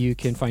 you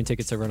can find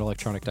tickets over at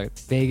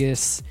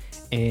electronic.vegas,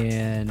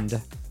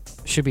 and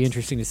should be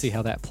interesting to see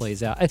how that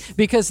plays out,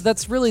 because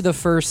that's really the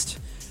first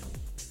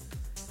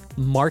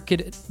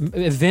market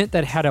event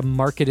that had a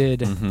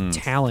marketed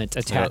talent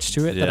attached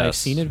to it that I've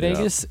seen in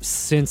Vegas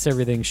since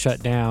everything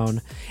shut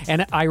down.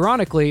 And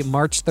ironically,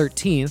 March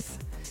 13th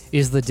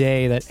is the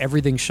day that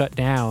everything shut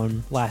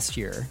down last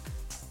year.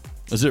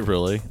 Is it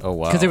really? Oh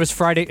wow! Because it was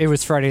Friday the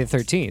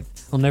 13th.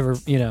 I'll never,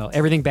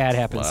 everything bad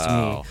happens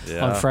to me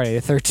on Friday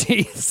the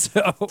 13th.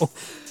 So,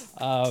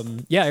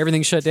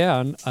 everything shut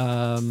down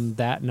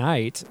that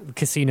night.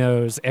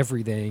 Casinos,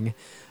 everything.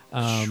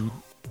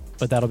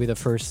 But that'll be the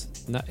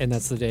first, and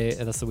that's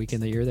the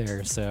weekend that you're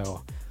there.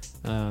 So,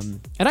 and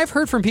I've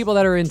heard from people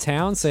that are in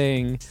town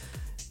saying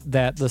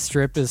that the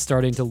Strip is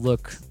starting to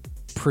look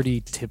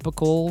pretty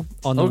typical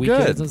on the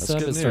weekends and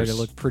stuff. It's starting to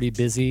look pretty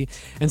busy,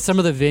 and some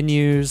of the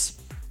venues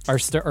or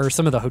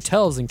some of the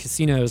hotels and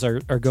casinos are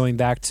going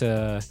back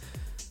to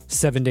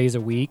 7 days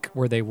a week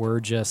where they were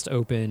just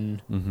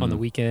open on the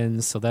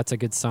weekends. So that's a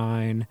good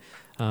sign.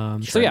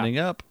 Trending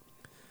up.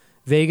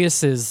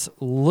 Vegas is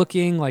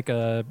looking like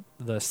the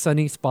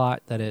sunny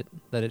spot that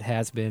it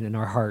has been in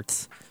our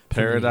hearts.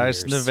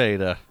 Paradise,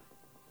 Nevada.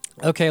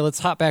 Okay, let's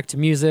hop back to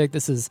music.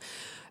 This is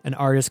an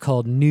artist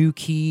called New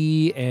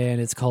Key, and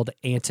it's called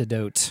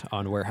Antidote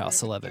on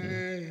Warehouse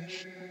 11.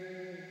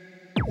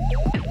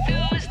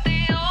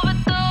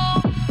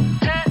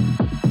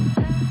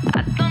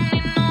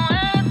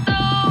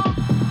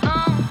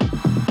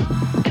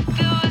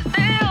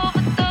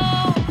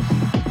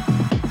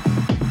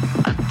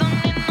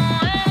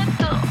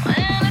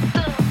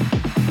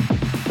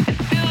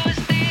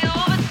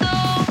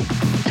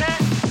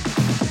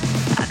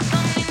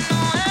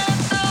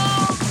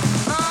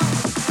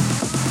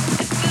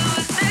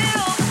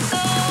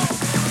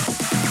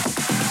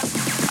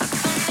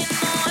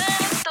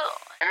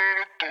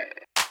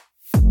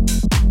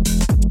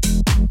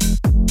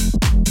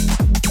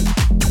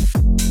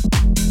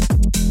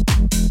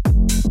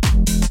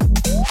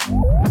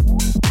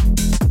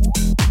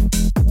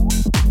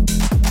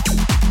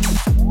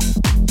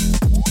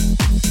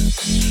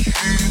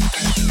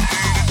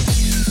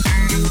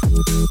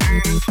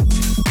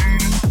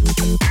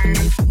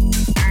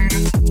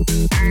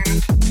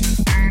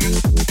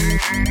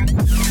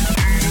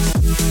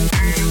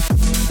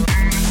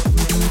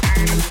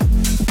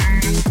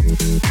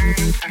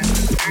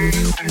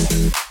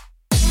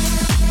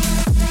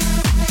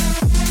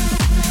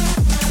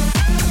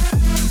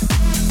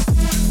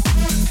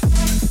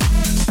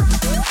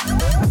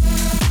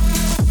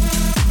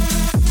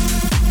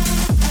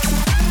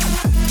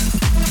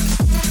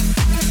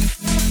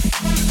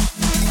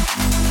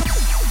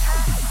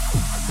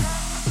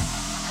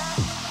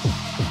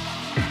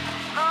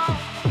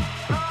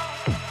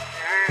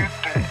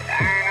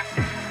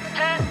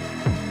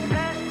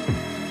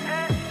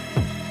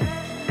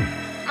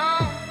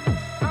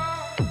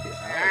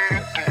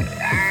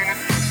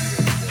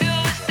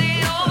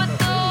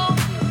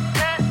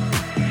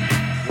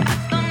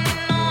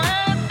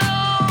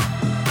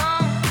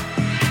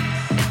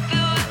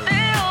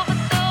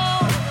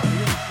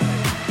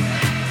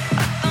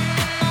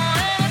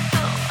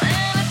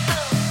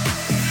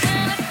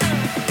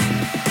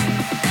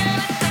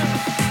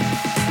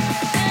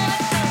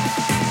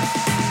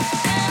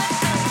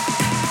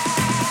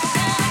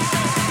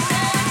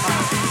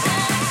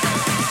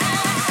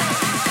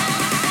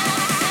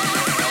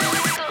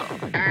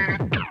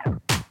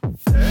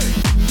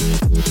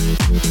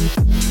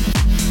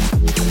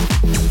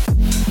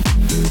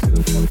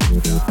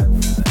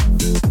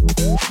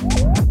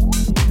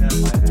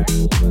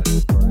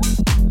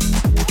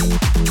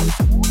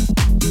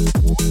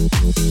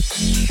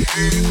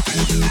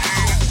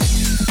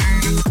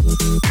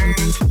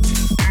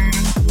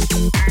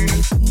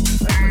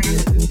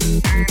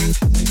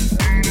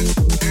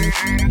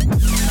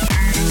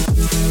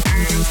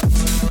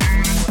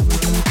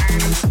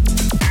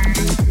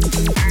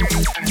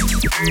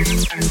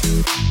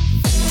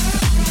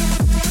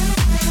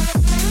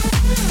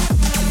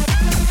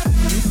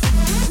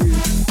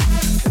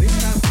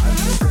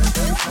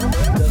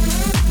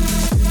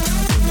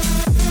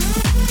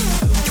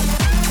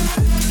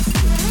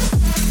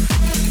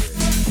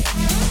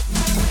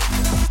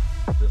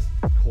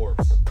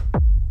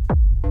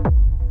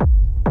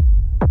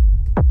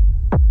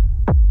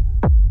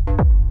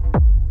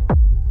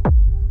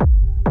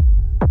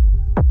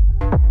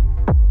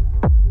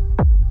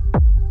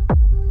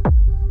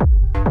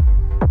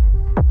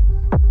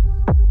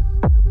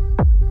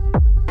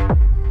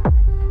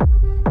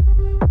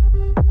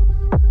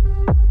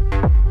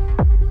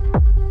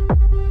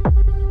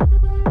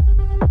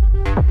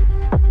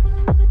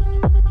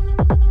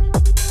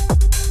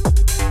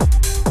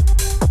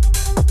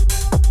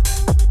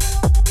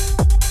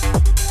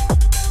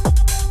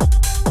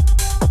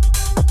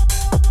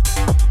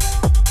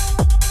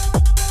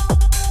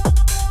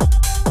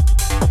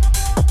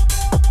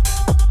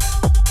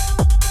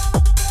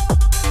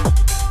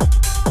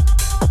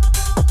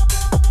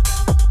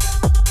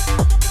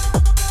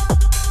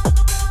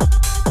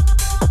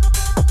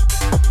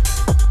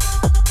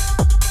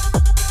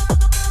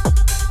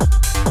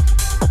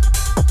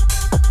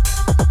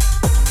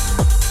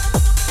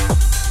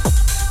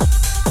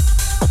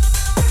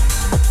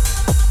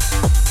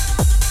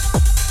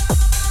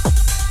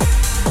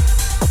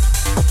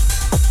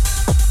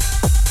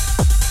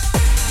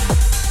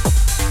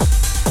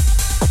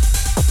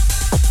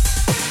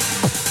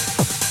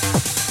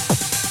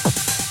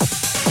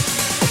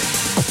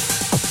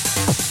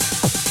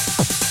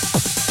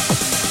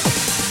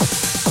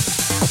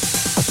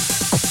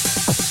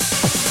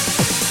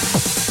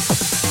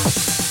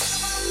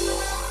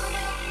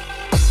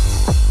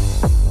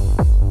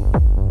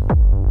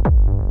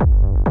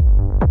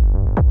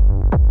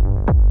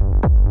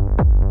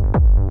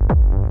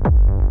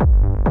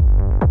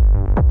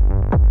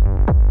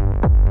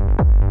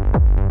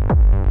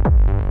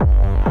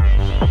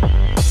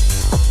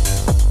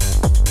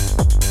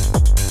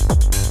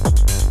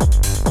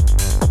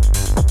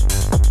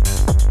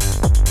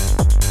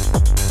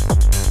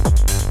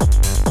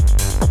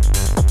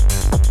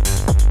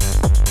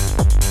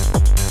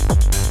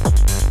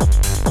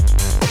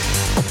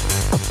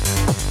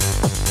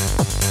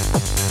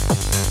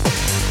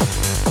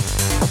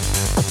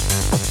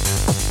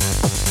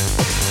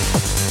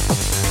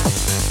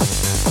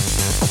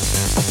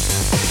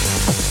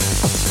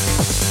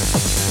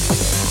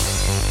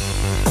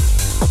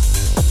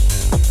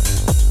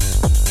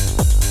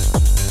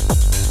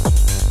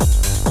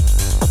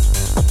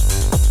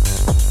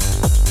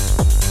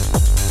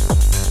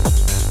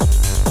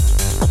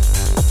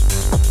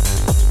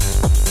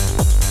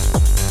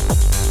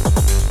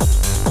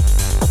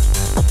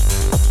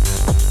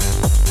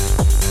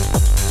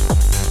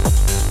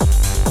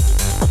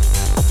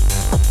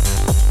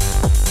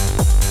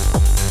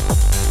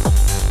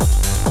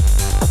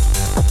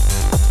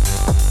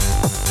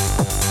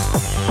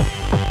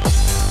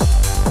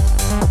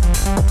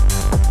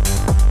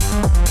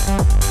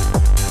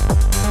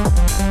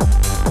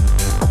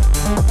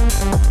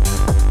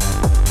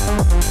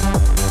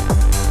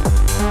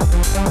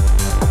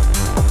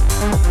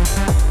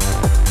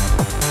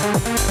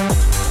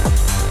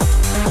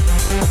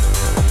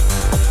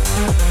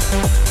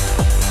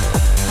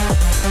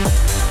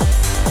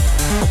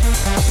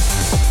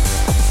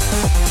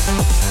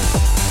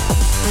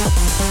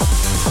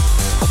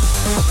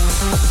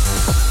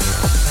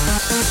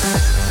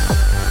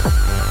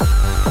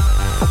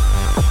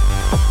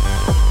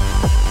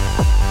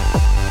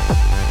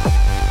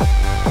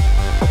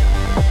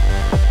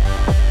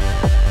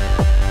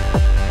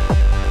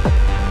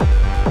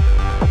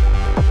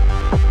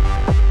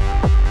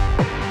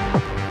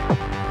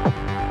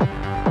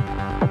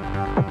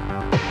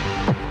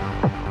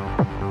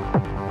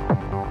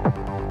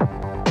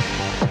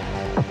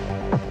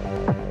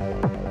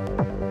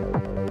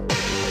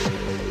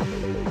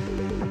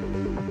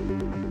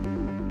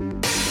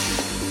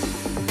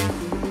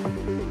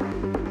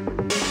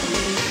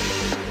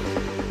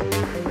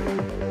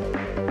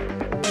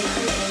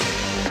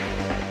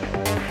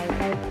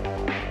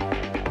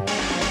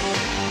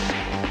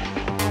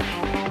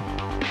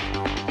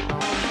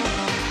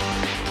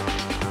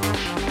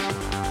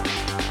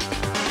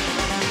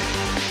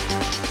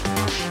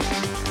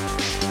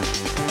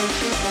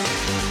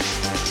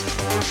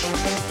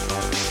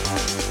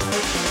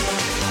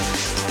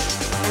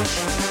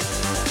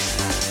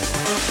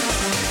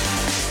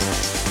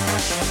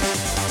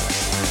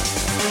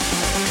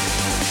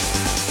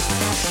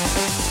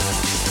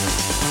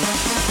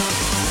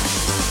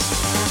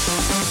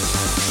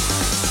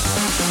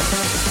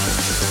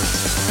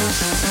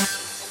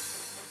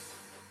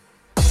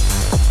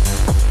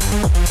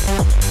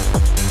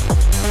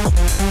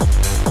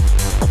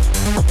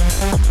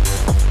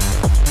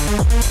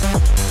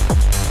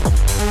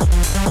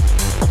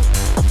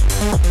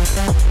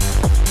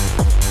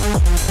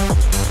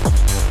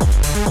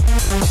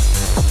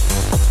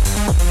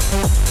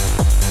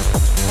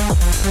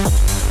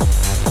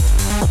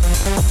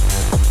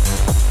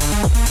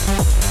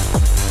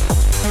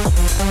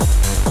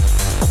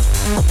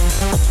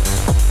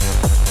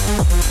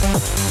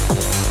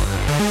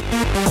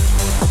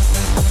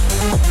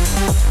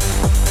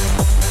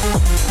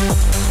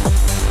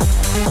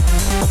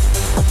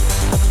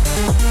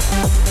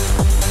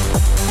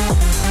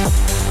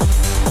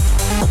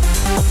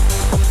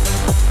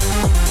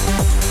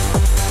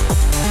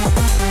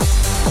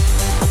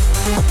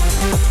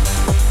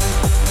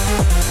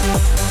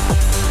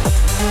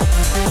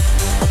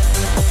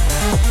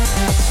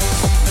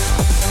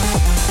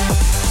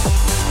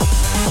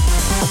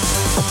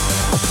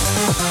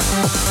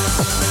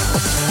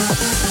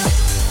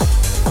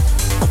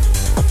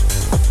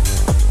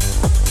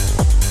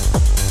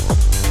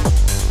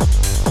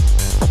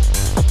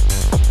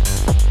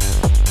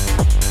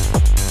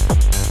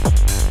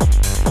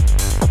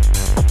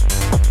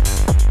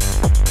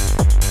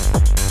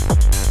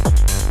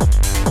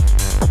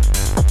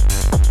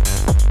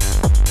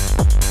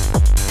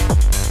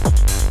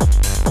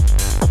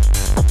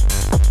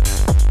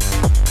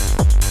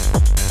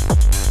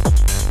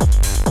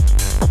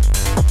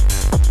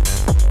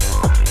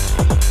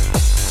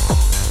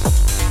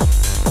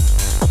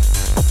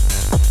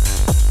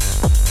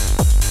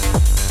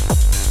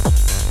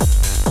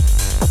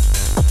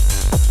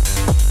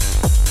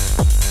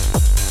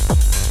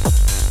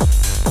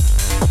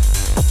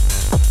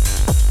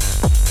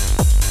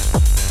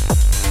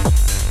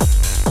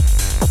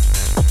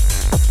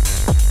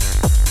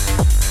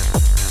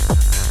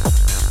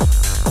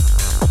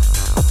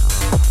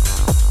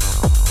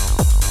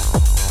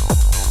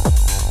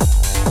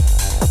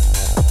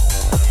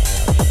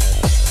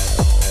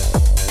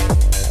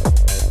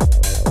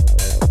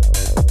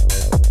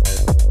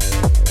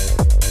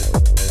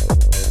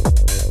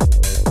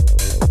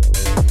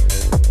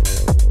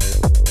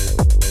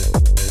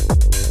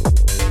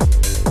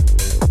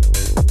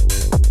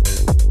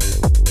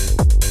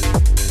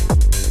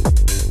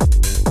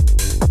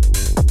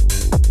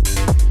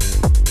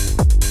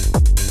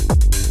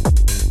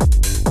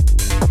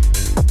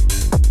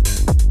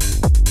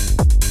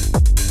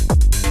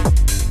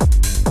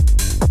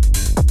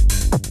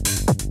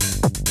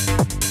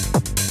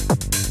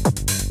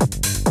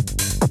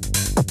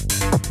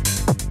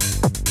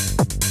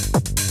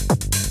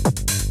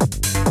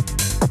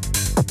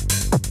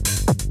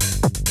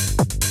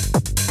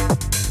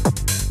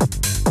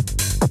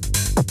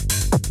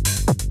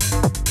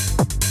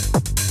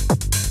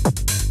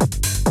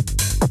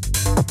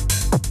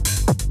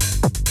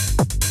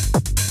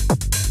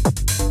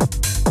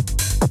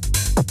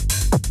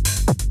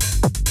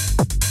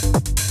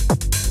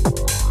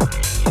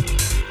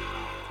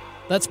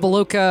 That's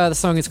Boloka. The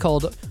song is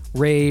called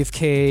Rave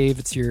Cave.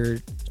 It's your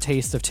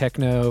taste of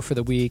techno for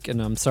the week, and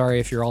I'm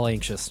sorry if you're all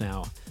anxious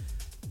now.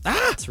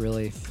 It's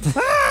really...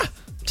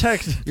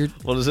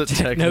 What is it?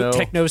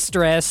 Techno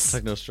stress.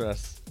 Techno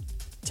stress.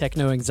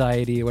 Techno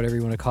anxiety, whatever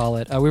you want to call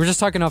it. We were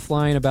just talking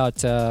offline about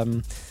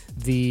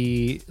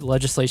the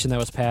legislation that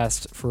was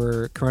passed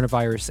for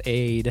coronavirus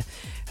aid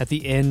at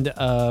the end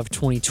of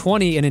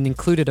 2020, and it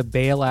included a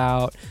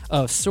bailout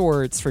of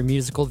sorts for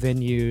musical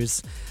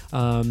venues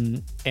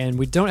And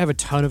we don't have a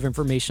ton of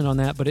information on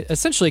that, but it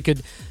essentially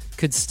could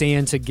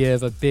stand to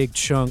give a big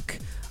chunk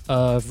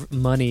of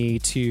money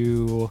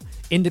to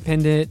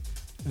independent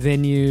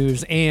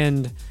venues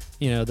and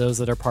those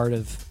that are part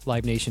of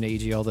Live Nation,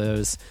 AEG, all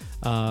those.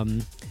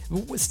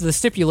 The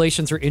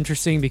stipulations are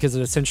interesting because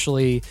it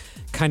essentially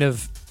kind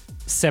of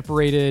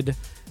separated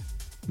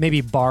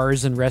maybe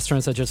bars and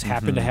restaurants that just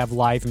happen to have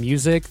live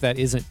music that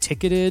isn't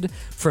ticketed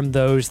from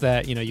those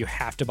that you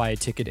have to buy a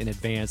ticket in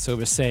advance. So it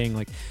was saying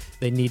like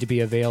they need to be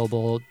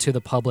available to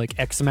the public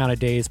X amount of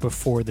days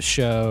before the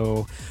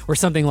show or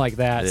something like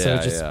that. So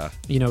it just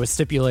it's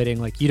stipulating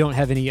like you don't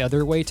have any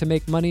other way to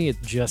make money.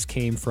 It just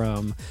came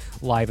from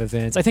live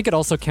events. I think it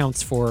also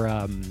counts for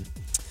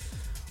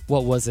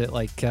what was it,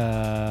 like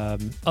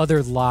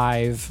other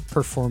live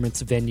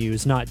performance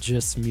venues, not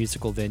just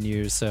musical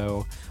venues.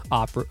 So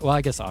opera, well,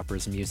 I guess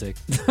opera's music,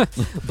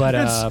 but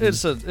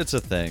it's a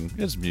thing.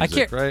 It's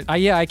music, right?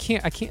 I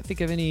can't think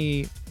of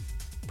any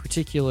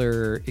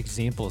particular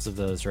examples of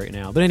those right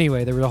now. But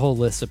anyway, there was a whole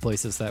list of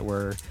places that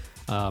were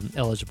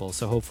eligible.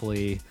 So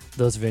hopefully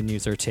those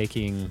venues are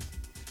taking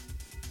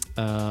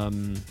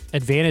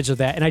advantage of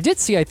that. And I did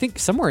see, I think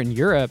somewhere in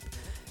Europe,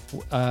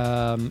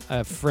 a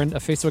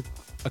Facebook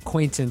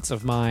acquaintance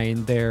of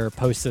mine there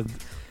posted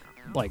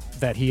like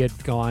that he had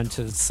gone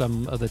to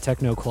some of the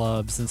techno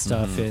clubs and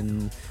stuff,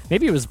 and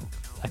maybe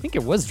I think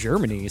it was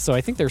Germany. So I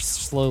think they're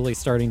slowly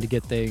starting to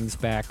get things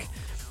back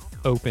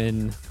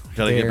open.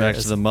 Gotta get back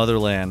to the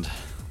motherland.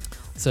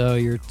 So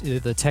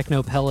the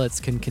techno pellets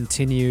can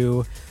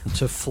continue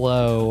to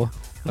flow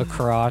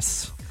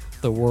across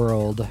the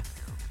world.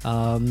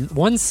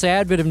 One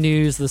sad bit of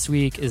news this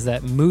week is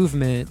that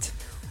Movement,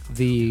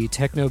 the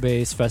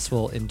techno-based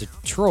festival in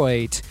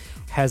Detroit,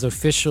 has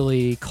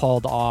officially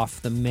called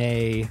off the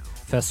May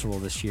festival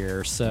this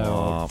year.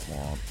 So,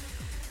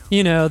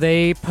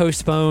 they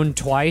postponed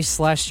twice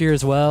last year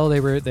as well.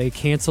 They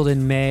canceled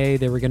in May.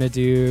 They were going to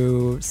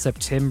do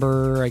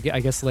September, I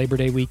guess Labor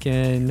Day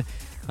weekend.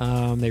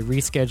 They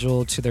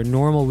rescheduled to their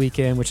normal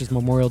weekend, which is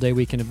Memorial Day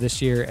weekend of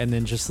this year. And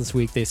then just this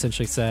week, they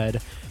essentially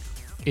said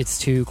it's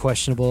too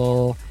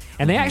questionable.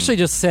 And they actually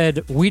just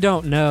said, we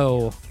don't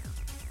know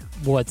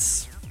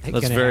what's going to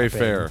happen. That's very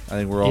fair. I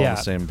think we're all in the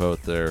same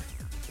boat there.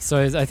 So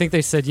I think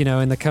they said,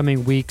 in the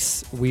coming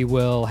weeks, we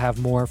will have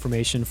more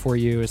information for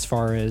you as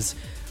far as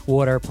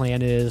what our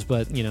plan is.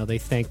 But, they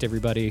thanked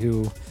everybody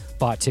who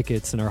bought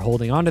tickets and are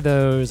holding on to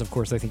those. Of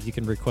course, I think you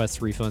can request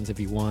refunds if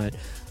you want.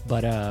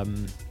 But, I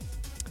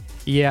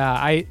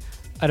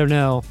don't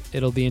know.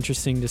 It'll be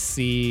interesting to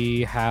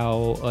see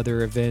how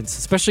other events,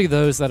 especially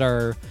those that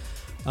are,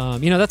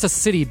 that's a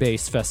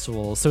city-based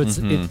festival. So it's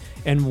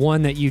and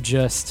one that you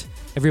just...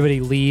 Everybody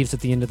leaves at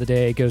the end of the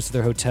day, goes to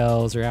their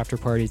hotels or after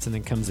parties, and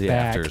then comes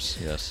back. Afters,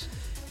 yes.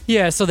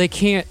 Yeah, so they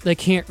can't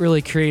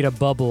really create a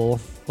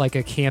bubble like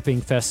a camping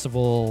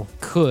festival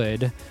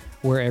could,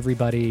 where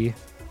everybody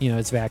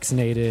is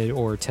vaccinated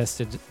or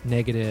tested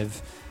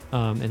negative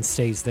and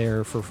stays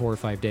there for 4 or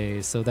 5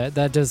 days. So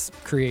that does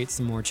create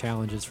some more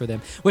challenges for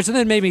them. Which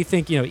then made me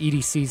think,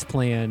 EDC's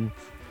plan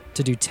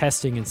to do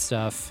testing and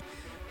stuff.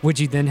 Would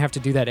you then have to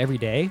do that every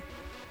day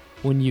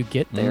when you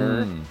get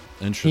there?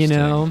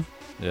 Interesting.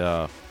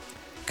 Yeah.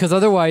 Because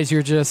otherwise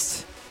you're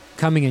just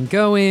coming and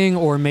going,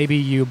 or maybe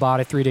you bought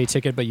a 3-day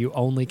ticket but you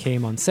only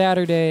came on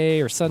Saturday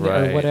or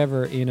Sunday or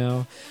whatever,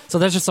 So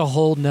that's just a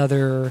whole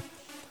nother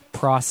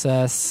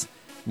process.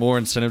 More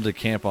incentive to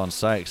camp on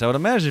site. Because I would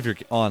imagine if you're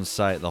on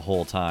site the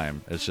whole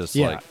time, it's just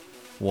like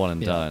one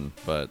and done.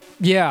 But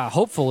yeah,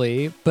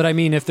 hopefully. But I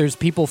mean, if there's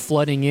people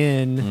flooding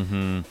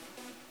in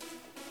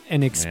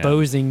and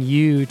exposing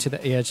you to the...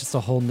 Yeah, it's just a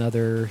whole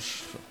nother...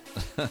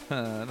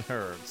 It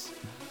hurts.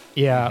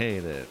 Yeah. I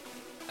hate it.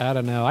 I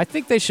don't know. I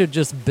think they should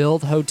just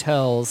build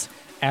hotels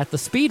at the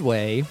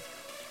Speedway,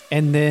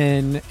 and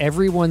then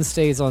everyone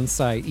stays on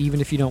site.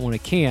 Even if you don't want to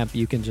camp,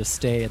 you can just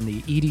stay in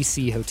the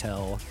EDC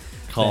hotel.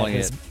 Calling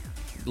it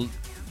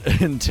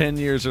in 10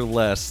 years or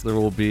less, there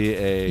will be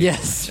a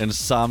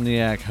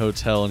Insomniac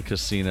hotel and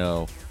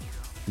casino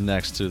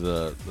next to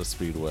the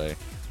Speedway.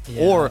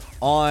 Yeah. Or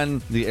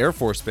on the Air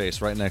Force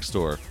Base right next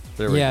door.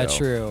 There we go. Yeah,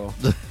 true.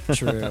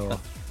 True.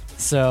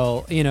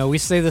 So, we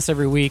say this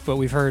every week, but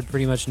we've heard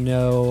pretty much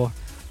no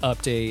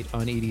update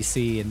on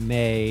EDC in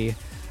May.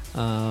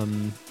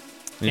 And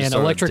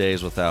electric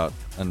days without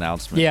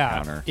announcement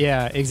counter.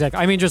 Yeah, exactly.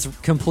 I mean,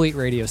 just complete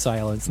radio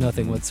silence,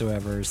 nothing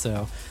whatsoever.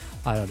 So,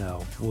 I don't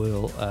know.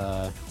 We'll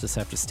just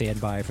have to stand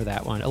by for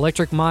that one.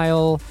 Electric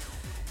Mile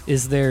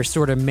is their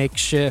sort of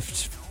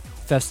makeshift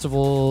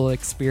festival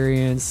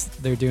experience.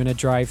 They're doing a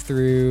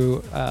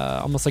drive-through,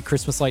 almost like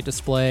Christmas light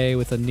display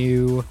with a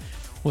new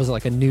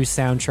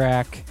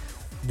soundtrack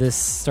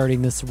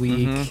starting this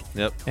week.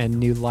 And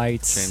new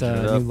lights,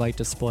 new light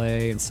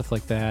display and stuff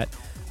like that.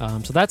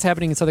 So that's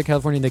happening in Southern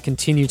California. They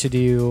continue to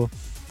do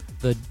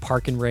the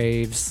park and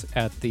raves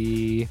at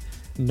the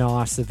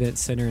NOS Event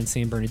Center in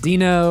San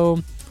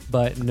Bernardino,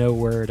 but no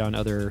word on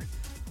other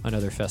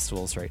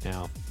festivals right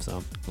now.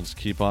 So let's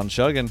keep on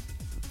chugging.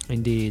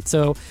 Indeed.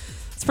 So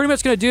That's pretty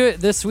much going to do it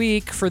this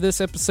week for this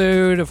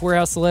episode of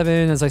Warehouse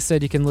 11. As I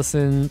said, you can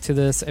listen to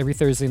this every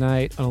Thursday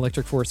night on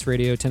Electric Force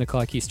Radio, 10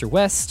 o'clock East or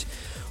West,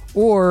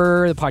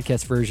 or the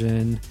podcast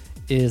version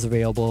is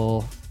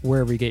available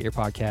wherever you get your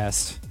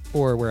podcast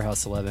or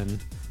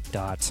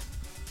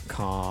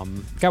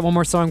warehouse11.com. Got one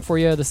more song for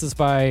you. This is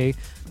by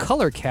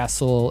Color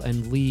Castle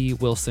and Lee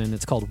Wilson.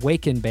 It's called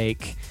Wake and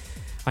Bake.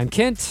 I'm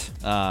Kent.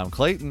 I'm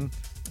Clayton.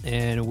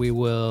 And we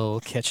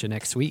will catch you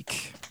next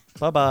week.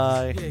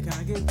 Bye-bye. Yeah, can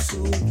I get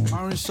 2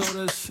 orange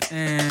sodas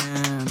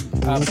and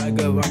a bag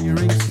of onion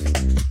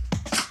rings?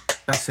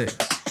 That's it.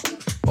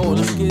 Oh,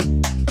 let's get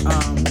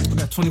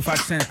that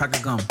 25-cent pack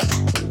of gum.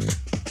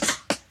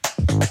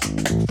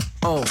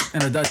 Oh,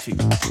 and a Dutchie.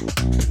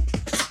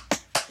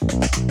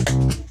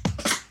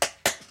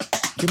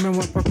 Do you remember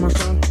when I parked my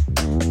car?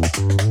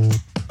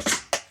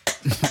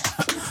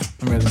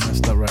 I'm really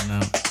messed up right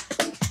now.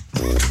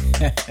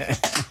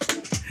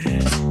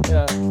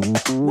 Yeah.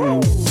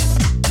 Woo!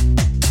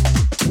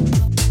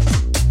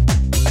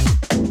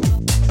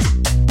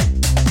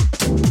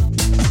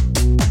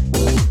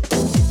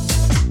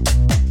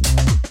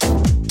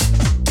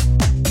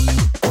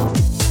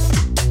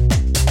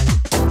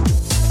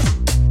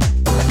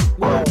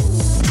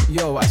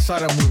 Yo, I saw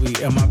that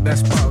movie and my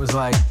best part was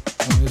like,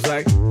 when he was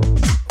like, who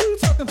you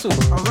talking to? I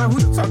was like, who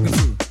you talking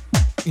to?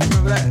 You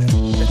remember that?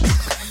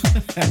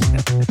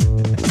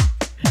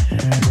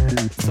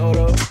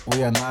 Soto,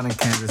 we are not in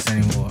Kansas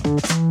anymore.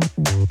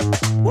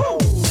 Woo!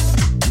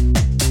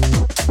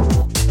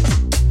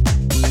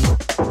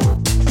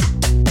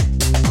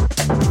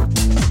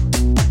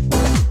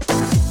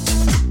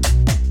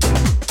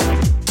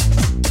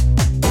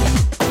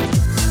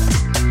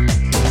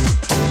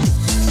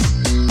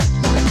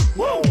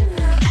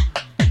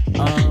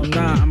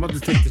 Nah, I'm about to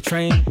take the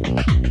train.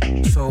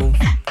 So,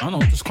 I don't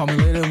know, just call me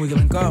later and we can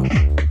link up.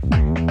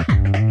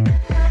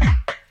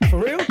 For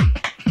real?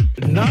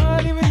 No,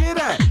 I didn't even hear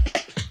that.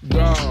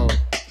 Bro,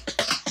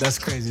 that's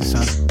crazy,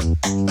 son.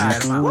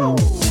 Alright, I'm out.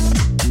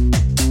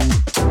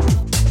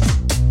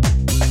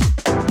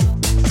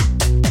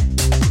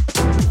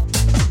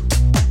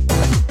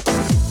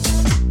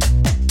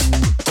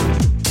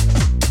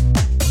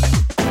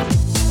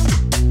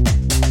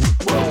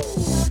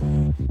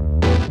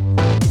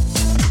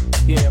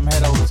 Yeah, I'm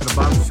head over to the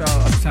barber shop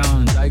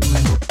uptown in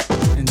Dykeman,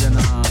 and then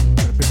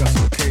gotta pick up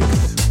some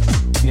cakes.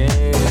 Yeah,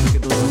 look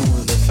at those new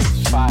ones. That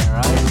shit's fire,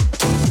 right?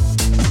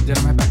 And then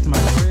I'm head back to my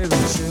crib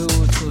and chill.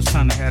 It's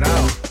time to head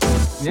out.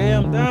 Yeah,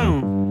 I'm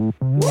down.